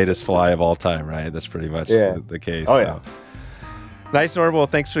the greatest fly of all time, right? That's pretty much the case. Oh, yeah. So. Nice, Norm. Well,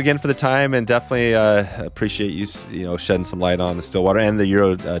 thanks again for the time, and definitely appreciate you shedding some light on the Stillwater and the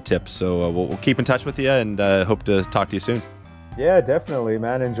Euro tips. So we'll keep in touch with you, and hope to talk to you soon. Yeah, definitely,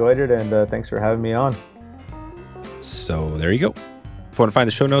 man. Enjoyed it, and thanks for having me on. So there you go. If you want to find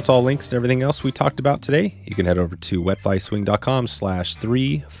the show notes, all links, and everything else we talked about today, you can head over to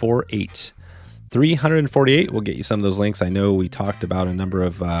wetflyswing.com/348. 348 will get you some of those links. I know we talked about a number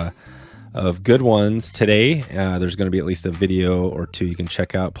of of good ones today. There's going to be at least a video or two you can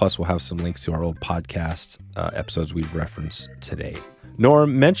check out. Plus, we'll have some links to our old podcast episodes we've referenced today.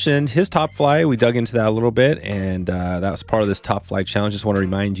 Norm mentioned his top fly. We dug into that a little bit, and that was part of this top fly challenge. Just want to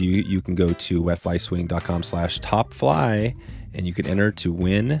remind you, you can go to wetflyswing.com/topfly, and you can enter to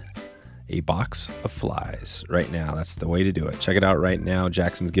win a box of flies right now. That's the way to do it. Check it out right now.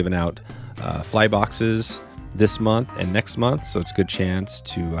 Jackson's giving out fly boxes this month and next month, so it's a good chance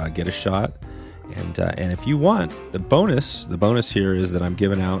to get a shot. And if you want, the bonus here is that I'm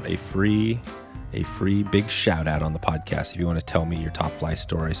giving out a free big shout out on the podcast. If you want to tell me your top fly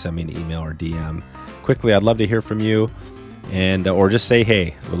story, send me an email or DM quickly. I'd love to hear from you, and or just say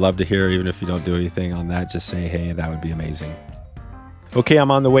hey. We'd love to hear, even if you don't do anything on that, just say hey. That would be amazing. Okay,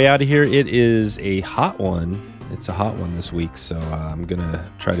 I'm on the way out of here. It is a hot one. It's a hot one this week, so I'm gonna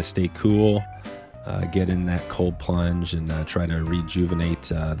try to stay cool, get in that cold plunge, and try to rejuvenate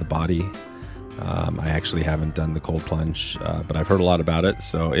the body. I actually haven't done the cold plunge, but I've heard a lot about it.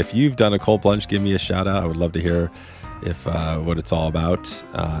 So if you've done a cold plunge, give me a shout out. I would love to hear if what it's all about,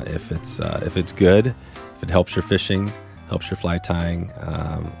 if it's good, if it helps your fishing, helps your fly tying.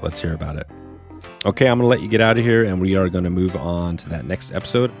 Let's hear about it. Okay, I'm going to let you get out of here, and we are going to move on to that next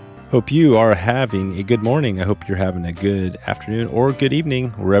episode. Hope you are having a good morning. I hope you're having a good afternoon or good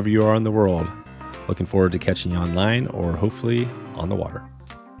evening, wherever you are in the world. Looking forward to catching you online or hopefully on the water.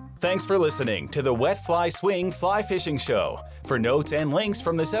 Thanks for listening to the Wet Fly Swing Fly Fishing Show. For notes and links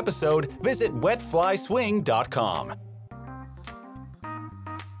from this episode, visit wetflyswing.com.